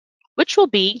campaigns, which will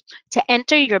be to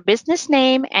enter your business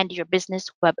name and your business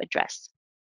web address.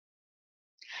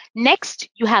 Next,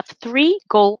 you have 3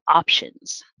 goal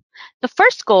options. The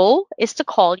first goal is to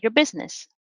call your business.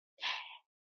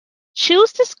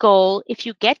 Choose this goal if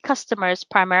you get customers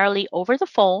primarily over the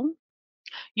phone,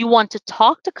 you want to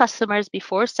talk to customers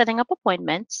before setting up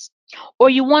appointments, or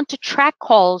you want to track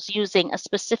calls using a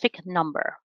specific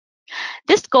number.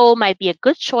 This goal might be a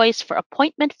good choice for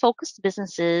appointment-focused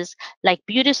businesses like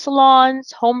beauty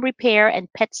salons, home repair,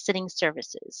 and pet sitting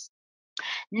services.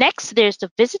 Next, there's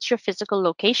the visit your physical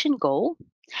location goal,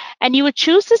 and you would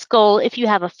choose this goal if you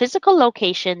have a physical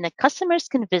location that customers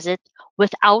can visit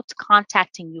without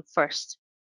contacting you first.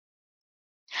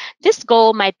 This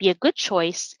goal might be a good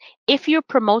choice if you're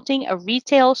promoting a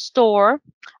retail store,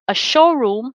 a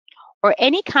showroom, or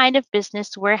any kind of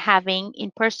business where having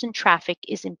in-person traffic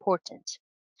is important.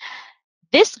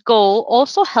 This goal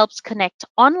also helps connect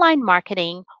online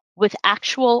marketing with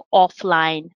actual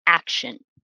offline action.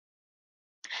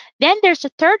 Then there's a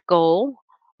third goal,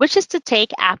 which is to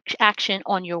take action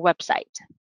on your website.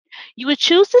 You would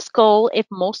choose this goal if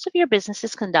most of your business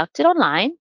is conducted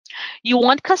online. You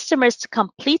want customers to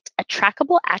complete a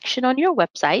trackable action on your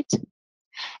website.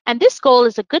 And this goal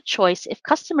is a good choice if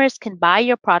customers can buy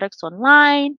your products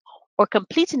online or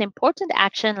complete an important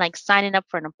action like signing up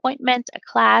for an appointment, a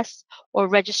class, or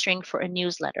registering for a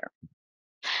newsletter.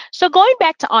 So going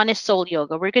back to Honest Soul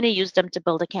Yoga, we're going to use them to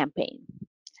build a campaign.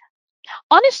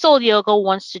 Honest Soul Yoga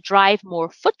wants to drive more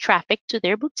foot traffic to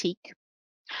their boutique.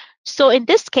 So in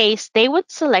this case, they would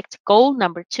select goal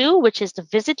number 2, which is to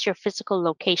visit your physical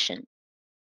location.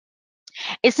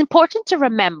 It's important to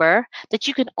remember that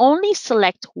you can only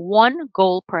select one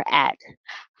goal per ad.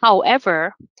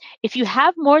 However, if you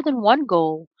have more than one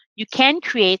goal, you can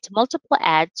create multiple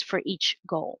ads for each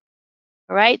goal.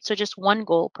 All right, so just one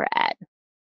goal per ad.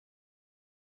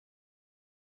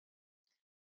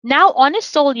 Now,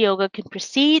 Honest Soul Yoga can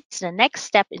proceed to the next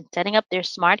step in setting up their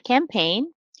smart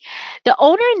campaign. The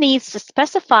owner needs to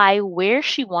specify where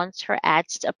she wants her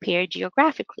ads to appear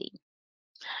geographically.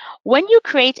 When you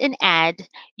create an ad,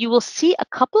 you will see a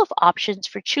couple of options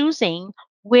for choosing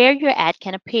where your ad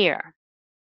can appear.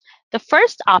 The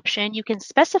first option, you can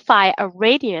specify a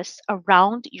radius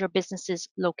around your business's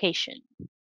location.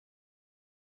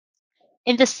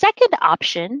 In the second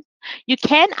option, you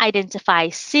can identify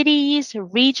cities,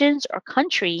 regions, or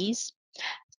countries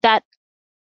that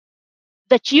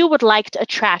you would like to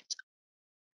attract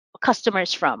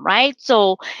customers from, right?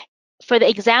 So for the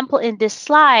example in this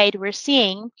slide, we're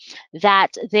seeing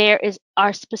that there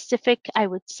are specific, I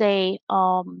would say,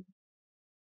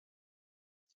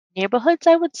 neighborhoods,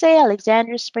 I would say,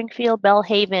 Alexandria, Springfield,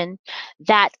 Bellhaven,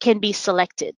 that can be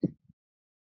selected.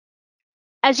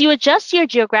 As you adjust your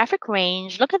geographic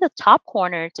range, look at the top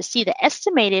corner to see the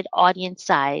estimated audience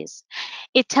size.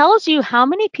 It tells you how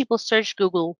many people search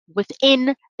Google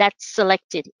within that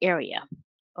selected area,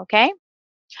 okay?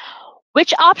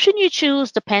 Which option you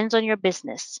choose depends on your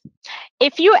business.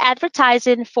 If you're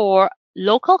advertising for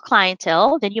local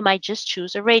clientele, then you might just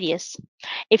choose a radius.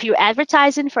 If you're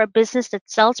advertising for a business that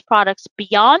sells products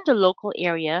beyond the local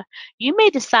area, you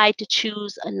may decide to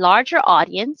choose a larger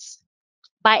audience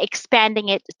by expanding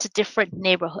it to different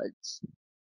neighborhoods.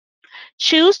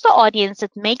 Choose the audience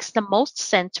that makes the most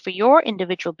sense for your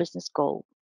individual business goal.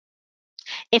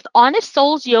 If Honest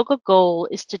Soul's yoga goal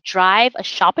is to drive a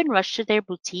shopping rush to their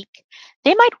boutique,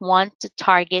 they might want to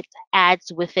target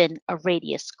ads within a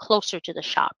radius closer to the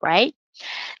shop, right?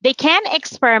 They can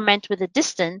experiment with the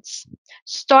distance,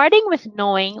 starting with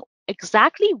knowing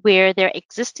exactly where their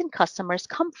existing customers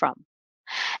come from.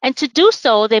 And to do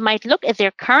so, they might look at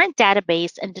their current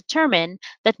database and determine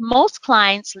that most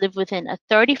clients live within a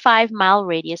 35-mile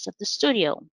radius of the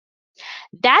studio.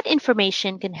 That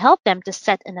information can help them to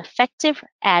set an effective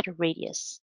ad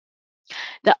radius.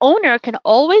 The owner can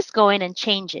always go in and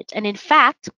change it. And in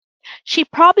fact, she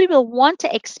probably will want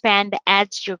to expand the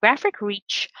ad's geographic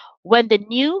reach when the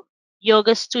new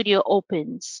yoga studio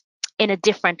opens in a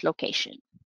different location.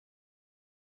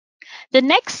 The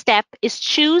next step is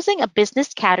choosing a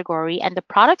business category and the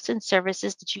products and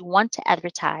services that you want to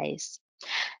advertise.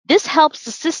 This helps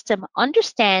the system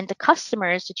understand the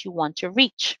customers that you want to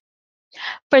reach.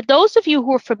 For those of you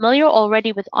who are familiar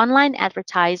already with online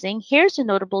advertising, here's a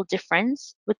notable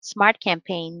difference with Smart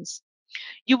Campaigns.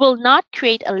 You will not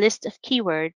create a list of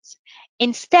keywords.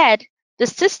 Instead, the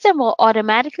system will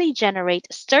automatically generate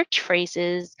search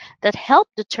phrases that help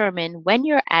determine when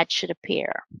your ad should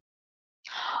appear.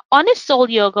 Honest Soul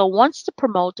Yoga wants to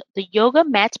promote the yoga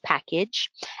mat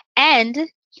package and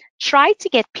try to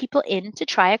get people in to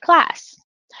try a class.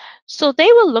 So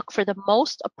they will look for the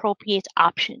most appropriate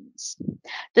options.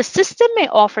 The system may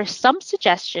offer some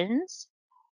suggestions.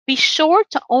 Be sure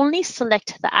to only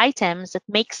select the items that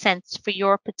make sense for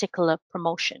your particular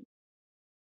promotion.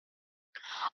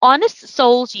 Honest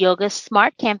Souls Yoga's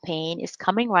Smart Campaign is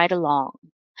coming right along.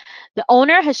 The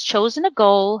owner has chosen a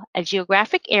goal, a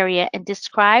geographic area, and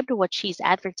described what she's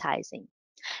advertising.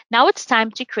 Now it's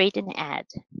time to create an ad.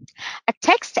 A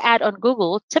text ad on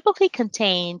Google typically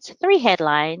contains 3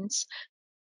 headlines,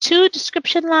 2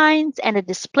 description lines, and a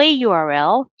display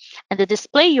URL. And the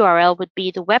display URL would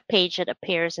be the web page that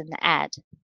appears in the ad.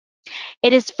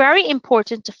 It is very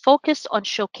important to focus on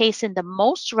showcasing the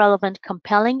most relevant,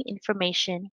 compelling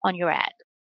information on your ad.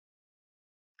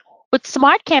 With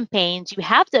Smart Campaigns, you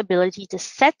have the ability to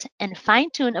set and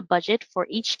fine-tune a budget for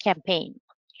each campaign.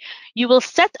 You will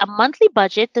set a monthly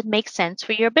budget that makes sense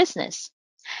for your business.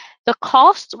 The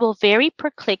cost will vary per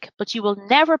click, but you will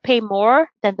never pay more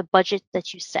than the budget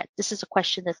that you set. This is a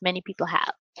question that many people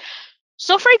have.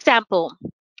 So for example,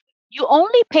 you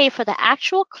only pay for the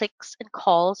actual clicks and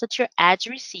calls that your ads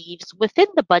receives within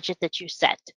the budget that you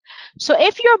set. So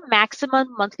if your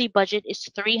maximum monthly budget is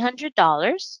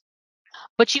 $300,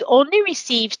 but you only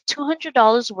receive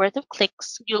 $200 worth of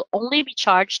clicks, you'll only be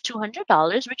charged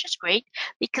 $200, which is great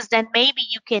because then maybe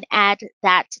you can add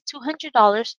that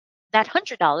 $200, that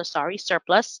 $100,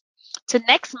 surplus to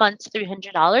next month's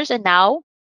 $300, and now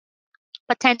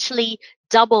potentially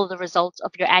double the results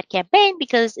of your ad campaign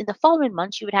because in the following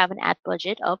months you would have an ad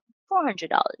budget of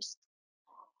 $400.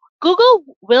 Google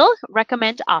will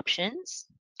recommend options,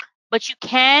 but you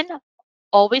can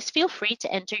always feel free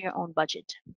to enter your own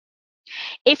budget.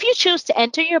 If you choose to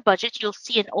enter your budget, you'll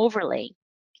see an overlay.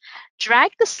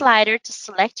 Drag the slider to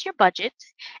select your budget,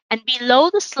 and below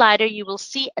the slider, you will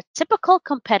see a typical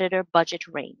competitor budget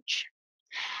range.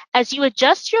 As you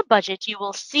adjust your budget, you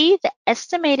will see the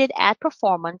estimated ad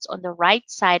performance on the right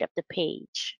side of the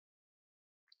page.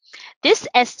 This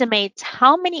estimates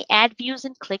how many ad views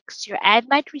and clicks your ad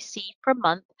might receive per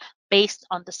month based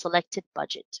on the selected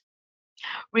budget.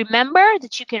 Remember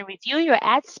that you can review your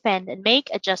ad spend and make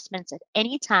adjustments at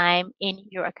any time in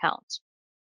your account.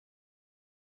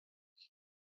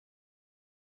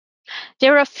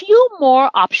 There are a few more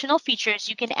optional features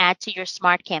you can add to your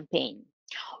Smart Campaign.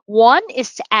 One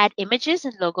is to add images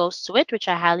and logos to it, which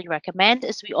I highly recommend.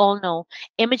 As we all know,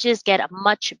 images get a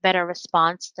much better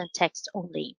response than text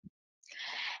only.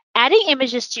 Adding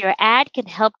images to your ad can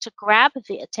help to grab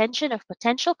the attention of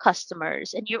potential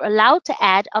customers, and you're allowed to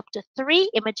add up to 3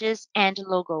 images and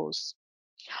logos.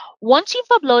 Once you've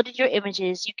uploaded your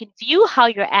images, you can view how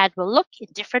your ad will look in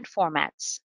different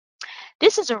formats.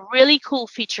 This is a really cool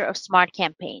feature of Smart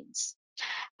Campaigns.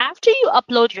 After you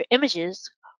upload your images,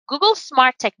 Google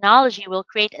Smart Technology will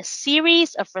create a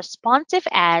series of responsive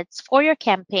ads for your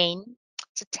campaign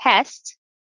to test,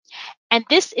 and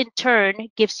this in turn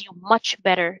gives you much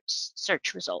better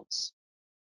search results,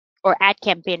 or ad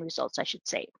campaign results, I should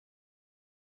say.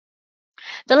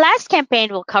 The last campaign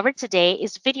we'll cover today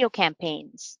is video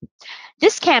campaigns.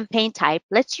 This campaign type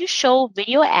lets you show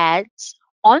video ads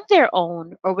on their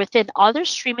own or within other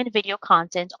streaming video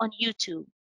content on YouTube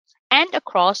and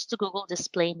across the Google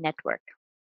Display Network.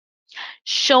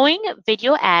 Showing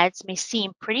video ads may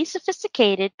seem pretty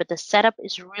sophisticated, but the setup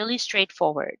is really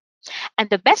straightforward. And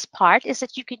the best part is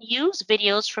that you can use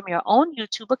videos from your own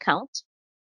YouTube account.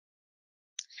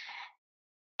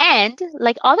 And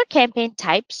like other campaign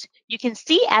types, you can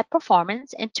see ad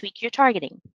performance and tweak your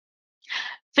targeting.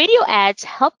 Video ads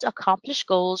help to accomplish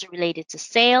goals related to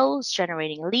sales,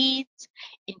 generating leads,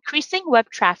 increasing web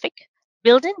traffic,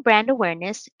 building brand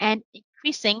awareness, and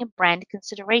increasing brand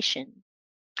consideration.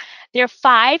 There are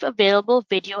 5 available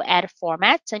video ad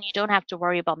formats, and you don't have to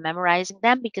worry about memorizing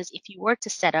them, because if you were to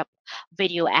set up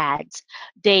video ads,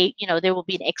 there will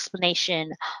be an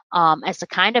explanation as the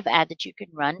kind of ad that you can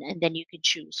run, and then you can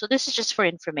choose. So this is just for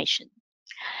information.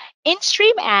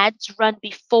 In-stream ads run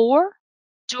before,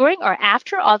 during, or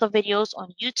after other videos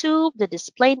on YouTube, the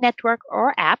Display Network,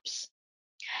 or apps.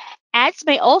 Ads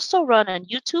may also run on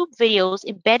YouTube videos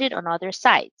embedded on other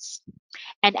sites.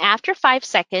 And after 5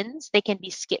 seconds, they can be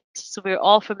skipped. So we're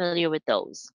all familiar with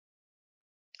those.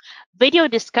 Video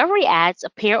discovery ads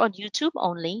appear on YouTube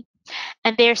only,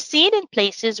 and they're seen in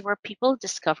places where people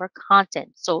discover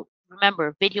content. So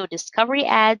remember, video discovery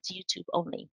ads, YouTube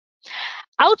only.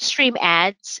 Outstream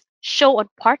ads show on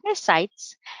partner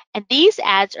sites, and these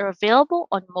ads are available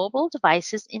on mobile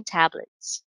devices and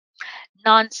tablets.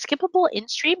 Non-skippable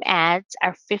in-stream ads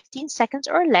are 15 seconds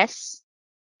or less,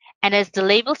 and as the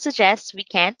label suggests, we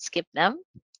can't skip them.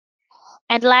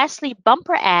 And lastly,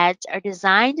 bumper ads are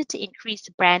designed to increase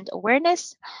brand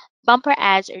awareness. Bumper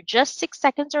ads are just 6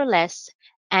 seconds or less,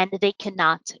 and they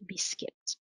cannot be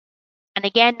skipped. And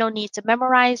again, no need to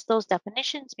memorize those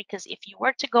definitions, because if you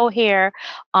were to go here,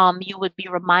 you would be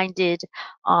reminded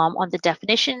on the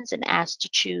definitions and asked to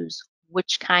choose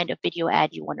which kind of video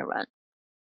ad you want to run.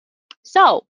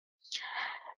 So,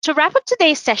 to wrap up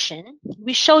today's session,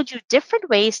 we showed you different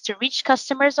ways to reach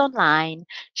customers online,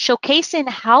 showcasing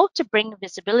how to bring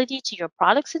visibility to your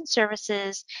products and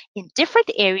services in different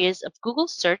areas of Google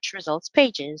search results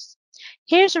pages.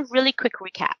 Here's a really quick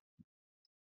recap.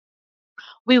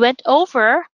 We went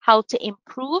over how to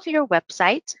improve your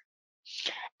website,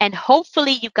 and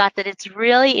hopefully you got that it's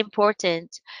really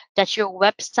important that your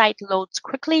website loads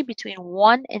quickly between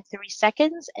 1 and 3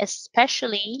 seconds,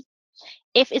 especially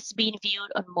if it's being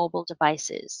viewed on mobile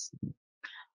devices.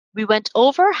 We went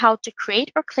over how to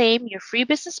create or claim your free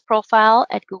business profile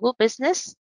at Google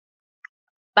Business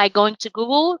by going to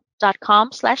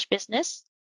google.com/business.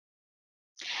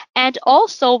 And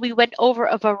also, we went over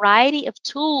a variety of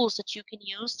tools that you can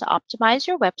use to optimize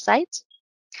your website.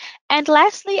 And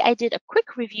lastly, I did a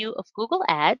quick review of Google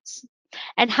Ads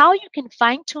and how you can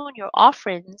fine-tune your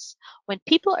offerings when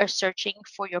people are searching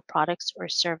for your products or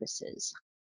services.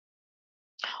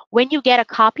 When you get a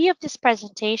copy of this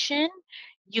presentation,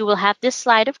 you will have this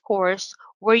slide, of course,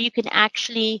 where you can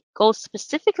actually go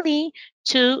specifically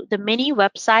to the mini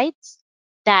websites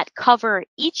that cover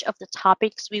each of the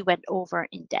topics we went over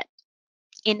in depth.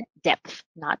 In depth.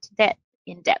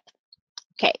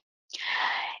 Okay.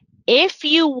 If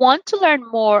you want to learn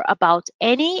more about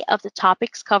any of the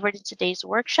topics covered in today's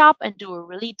workshop and do a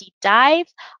really deep dive,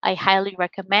 I highly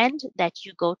recommend that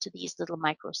you go to these little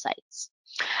microsites.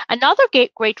 Another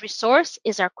great resource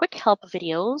is our quick help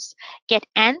videos. Get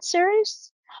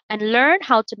answers and learn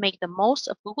how to make the most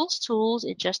of Google's tools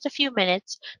in just a few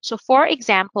minutes. So for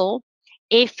example,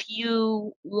 if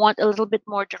you want a little bit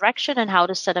more direction on how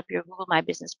to set up your Google My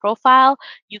Business profile,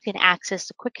 you can access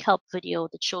the quick help video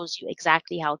that shows you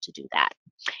exactly how to do that.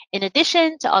 In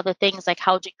addition to other things like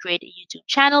how to create a YouTube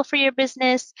channel for your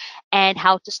business and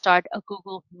how to start a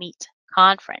Google Meet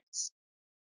conference.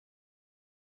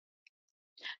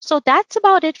 So that's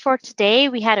about it for today.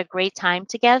 We had a great time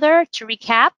together. To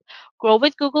recap, Grow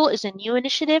with Google is a new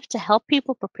initiative to help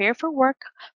people prepare for work,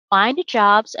 find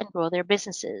jobs, and grow their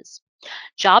businesses.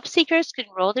 Job seekers can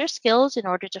grow their skills in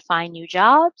order to find new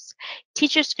jobs.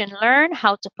 Teachers can learn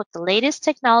how to put the latest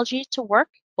technology to work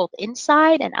both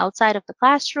inside and outside of the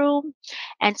classroom.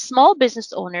 And small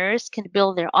business owners can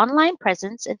build their online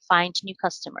presence and find new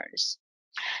customers.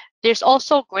 There's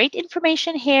also great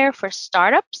information here for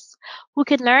startups who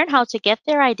can learn how to get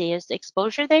their ideas the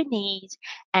exposure they need,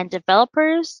 and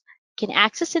developers can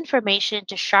access information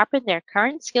to sharpen their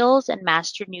current skills and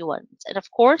master new ones. And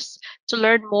of course, to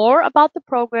learn more about the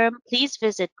program, please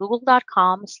visit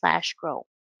google.com/grow.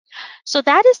 So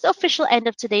that is the official end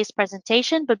of today's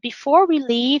presentation. But before we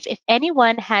leave, if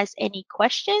anyone has any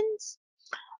questions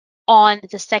on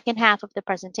the second half of the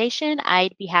presentation,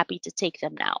 I'd be happy to take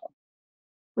them now.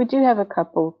 We do have a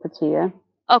couple, Patia.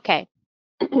 Okay.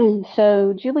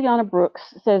 So Juliana Brooks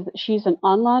says that she's an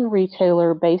online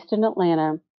retailer based in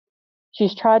Atlanta.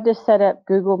 She's tried to set up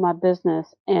Google My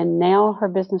Business, and now her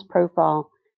business profile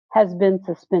has been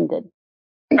suspended.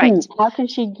 Right. How can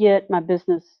she get her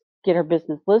business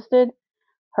listed?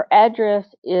 Her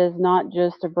address is not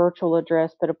just a virtual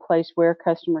address, but a place where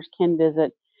customers can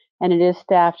visit, and it is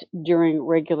staffed during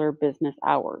regular business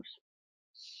hours.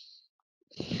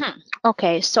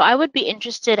 Okay, so I would be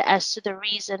interested as to the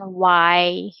reason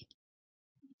why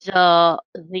the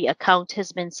account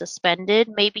has been suspended.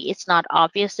 Maybe it's not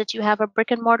obvious that you have a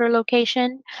brick and mortar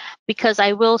location, because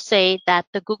I will say that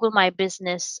the Google My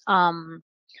Business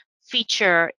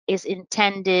feature is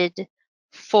intended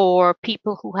for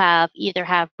people who either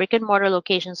have brick and mortar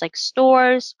locations like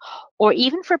stores, or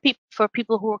even for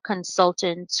people who are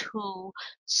consultants who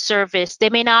service.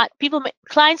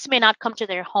 Clients may not come to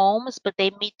their homes, but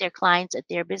they meet their clients at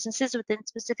their businesses within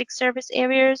specific service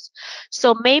areas.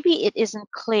 So maybe it isn't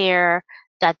clear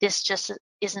that this just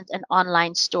isn't an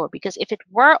online store, because if it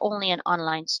were only an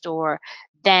online store,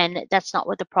 then that's not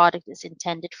what the product is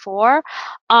intended for.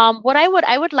 What I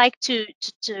would like to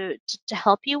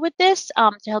help you with this,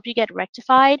 to help you get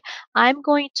rectified, I'm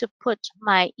going to put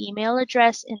my email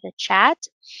address in the chat.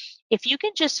 If you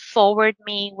can just forward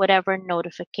me whatever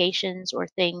notifications or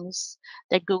things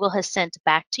that Google has sent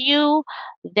back to you,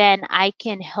 then I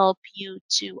can help you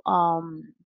to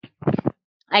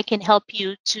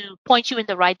point you in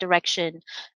the right direction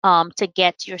to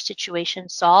get your situation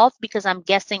solved, because I'm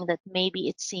guessing that maybe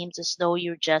it seems as though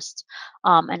you're just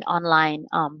an online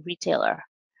retailer,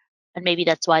 and maybe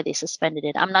that's why they suspended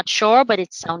it. I'm not sure, but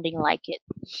it's sounding like it.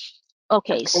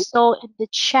 Okay, so in the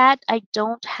chat, I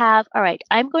don't have, all right,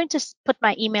 I'm going to put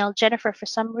my email. Jennifer,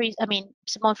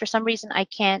 Simone, for some reason, I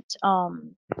can't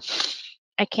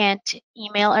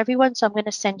email everyone, so I'm going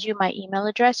to send you my email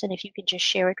address, and if you can just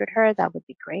share it with her, that would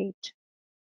be great.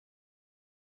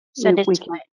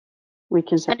 We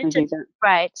can certainly do that.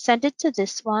 Right, send it to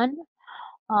this one,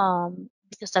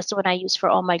 because that's the one I use for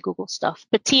all my Google stuff.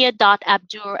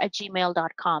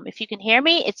 Patia.abdur@gmail.com. If you can hear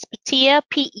me, it's Patia,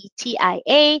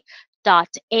 PETIA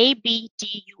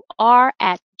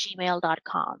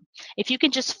 .abdur@gmail.com. If you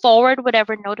can just forward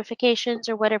whatever notifications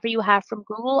or whatever you have from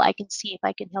Google, I can see if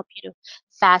I can help you to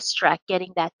fast track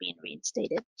getting that being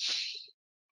reinstated.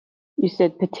 You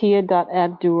said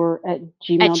patia.abdur@gmail.com. At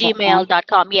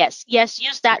gmail.com, yes. Yes,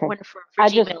 use that one for I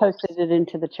Gmail. just posted it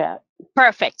into the chat.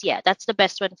 Perfect. Yeah, that's the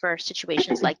best one for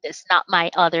situations like this, not my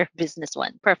other business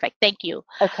one. Perfect. Thank you.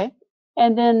 Okay.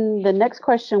 And then the next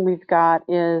question we've got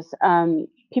is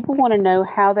people want to know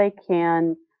how they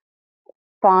can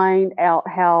find out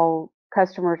how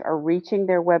customers are reaching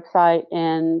their website,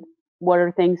 and what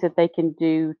are things that they can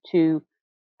do to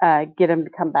get them to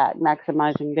come back,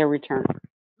 maximizing their return.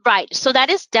 Right. So that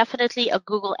is definitely a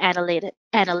Google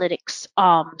Analytics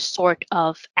sort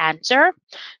of answer.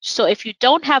 So if you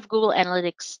don't have Google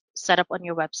Analytics set up on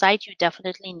your website, you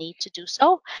definitely need to do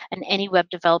so. And any web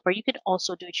developer, you can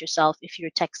also do it yourself if you're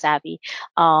tech savvy.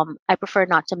 I prefer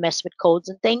not to mess with codes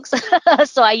and things,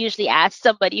 so I usually ask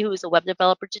somebody who's a web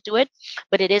developer to do it.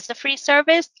 But it is a free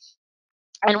service.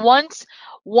 And once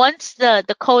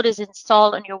the code is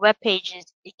installed on your web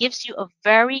pages, it gives you a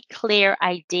very clear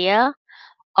idea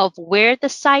of where the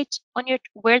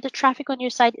traffic on your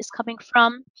site is coming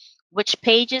from, which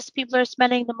pages people are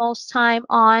spending the most time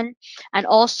on, and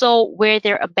also where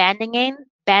they're abandoning.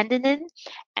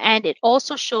 And it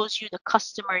also shows you the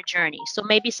customer journey. So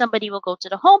maybe somebody will go to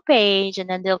the home page and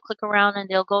then they'll click around and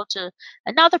they'll go to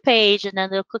another page and then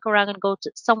they'll click around and go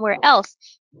to somewhere else.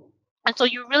 And so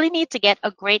you really need to get a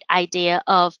great idea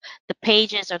of the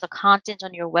pages or the content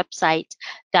on your website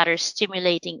that are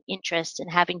stimulating interest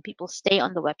and having people stay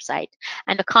on the website,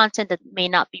 and the content that may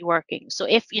not be working. So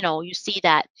if you see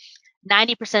that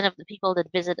 90% of the people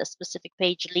that visit a specific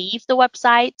page leave the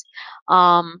website,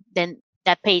 then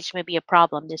that page may be a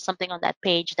problem. There's something on that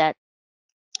page that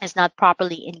is not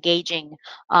properly engaging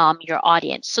your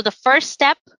audience. So the first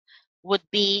step would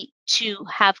be to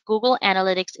have Google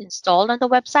Analytics installed on the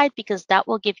website, because that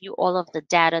will give you all of the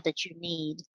data that you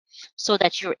need so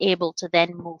that you're able to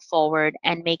then move forward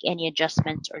and make any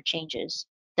adjustments or changes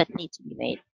that need to be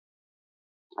made.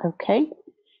 Okay.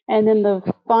 And then the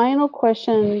final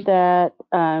question that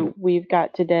we've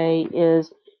got today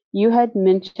is, you had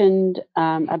mentioned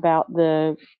about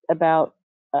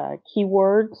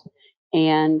keywords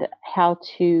and how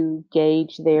to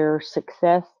gauge their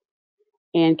success.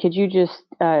 And could you just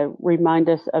remind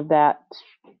us of that?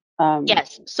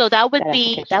 Yes, so that would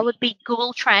application. be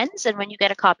Google Trends, and when you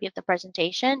get a copy of the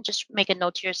presentation, just make a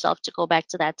note to yourself to go back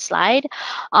to that slide.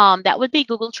 That would be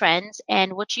Google Trends,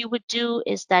 and what you would do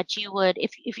is that you would,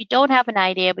 if you don't have an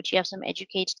idea but you have some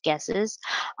educated guesses,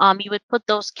 you would put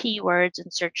those keywords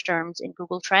and search terms in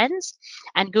Google Trends,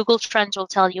 and Google Trends will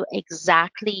tell you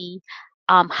exactly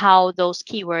how those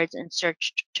keywords and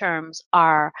search terms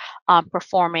are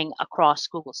performing across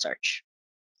Google search.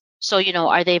 So,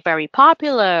 are they very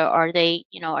popular? Are they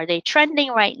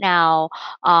trending right now?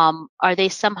 Are they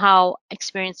somehow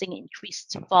experiencing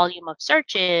increased volume of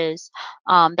searches?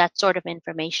 That sort of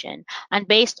information. And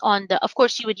based on of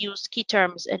course, you would use key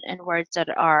terms and words that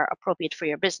are appropriate for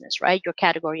your business, right? Your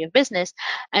category of business.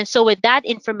 And so with that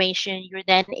information, you're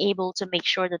then able to make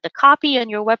sure that the copy on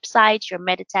your website, your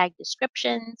meta tag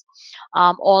descriptions,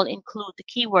 all include the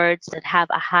keywords that have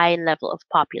a high level of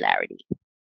popularity.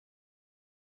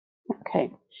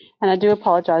 Okay, and I do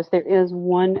apologize. There is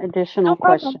one additional No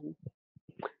problem. question.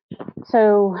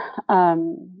 So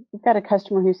we've got a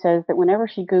customer who says that whenever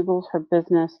she Googles her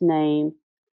business name,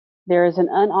 there is an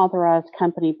unauthorized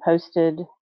company posted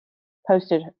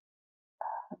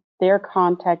their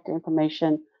contact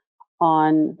information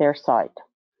on their site.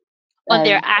 On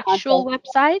their actual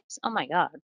websites? Oh my God.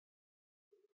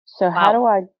 So how do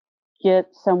I get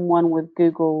someone with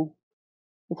Google?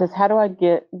 It says, how do I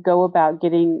go about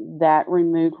getting that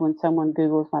removed when someone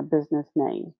Googles my business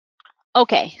name?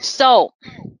 Okay, so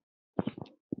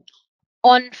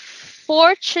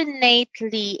unfortunately,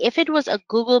 if it was a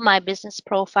Google My Business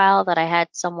profile that I had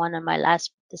someone on my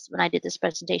when I did this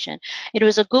presentation, it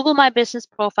was a Google My Business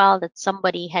profile that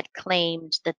somebody had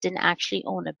claimed that didn't actually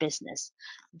own a business.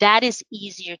 That is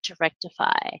easier to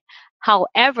rectify.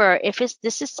 However, if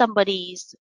this is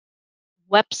somebody's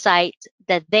website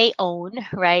that they own,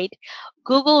 right?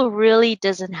 Google really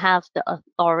doesn't have the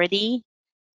authority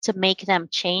to make them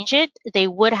change it. They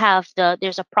would have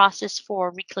there's a process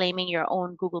for reclaiming your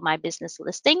own Google My Business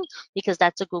listing, because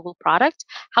that's a Google product.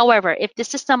 However, if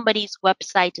this is somebody's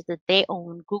website that they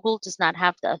own, Google does not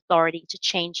have the authority to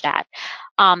change that.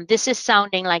 This is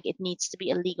sounding like it needs to be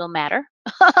a legal matter.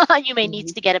 You may need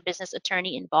to get a business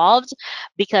attorney involved,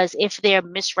 because if they're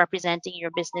misrepresenting your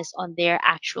business on their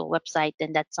actual website,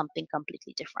 then that's something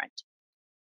completely different.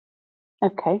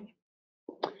 Okay.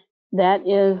 That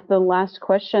is the last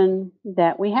question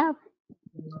that we have.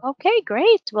 Okay,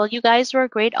 great. Well, you guys were a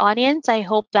great audience. I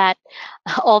hope that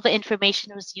all the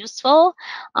information was useful.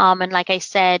 And like I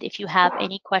said, if you have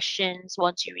any questions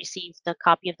once you receive the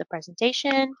copy of the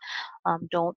presentation,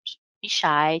 don't be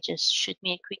shy. Just shoot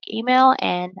me a quick email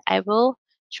and I will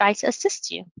try to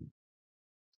assist you.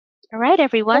 All right,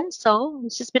 everyone. So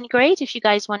this has been great. If you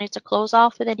guys wanted to close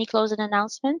off with any closing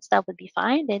announcements, that would be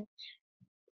fine. And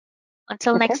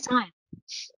until next time.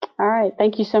 All right.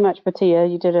 Thank you so much,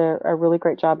 Patia. You did a really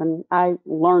great job, and I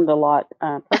learned a lot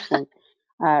personally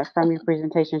from your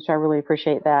presentation, so I really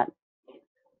appreciate that.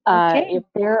 Okay. If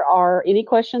there are any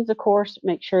questions, of course,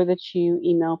 make sure that you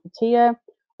email Patia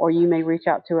or you may reach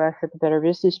out to us at the Better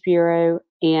Business Bureau.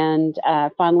 And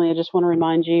finally, I just want to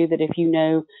remind you that if you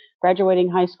know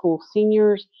graduating high school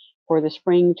seniors for the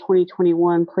spring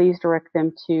 2021, please direct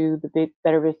them to the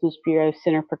Better Business Bureau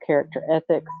Center for Character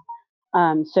Ethics,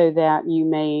 so that you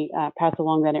may pass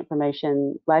along that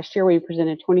information. Last year, we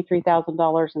presented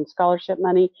 $23,000 in scholarship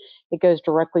money. It goes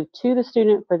directly to the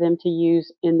student for them to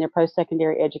use in their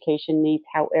post-secondary education needs,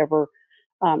 however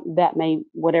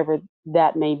whatever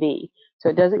that may be. So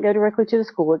it doesn't go directly to the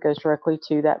school, it goes directly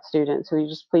to that student. So we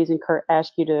just please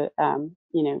ask you to,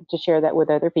 to share that with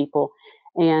other people.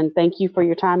 And thank you for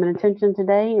your time and attention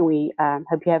today. And we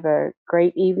hope you have a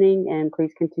great evening, and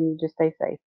please continue to stay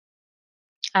safe.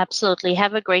 Absolutely.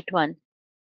 Have a great one.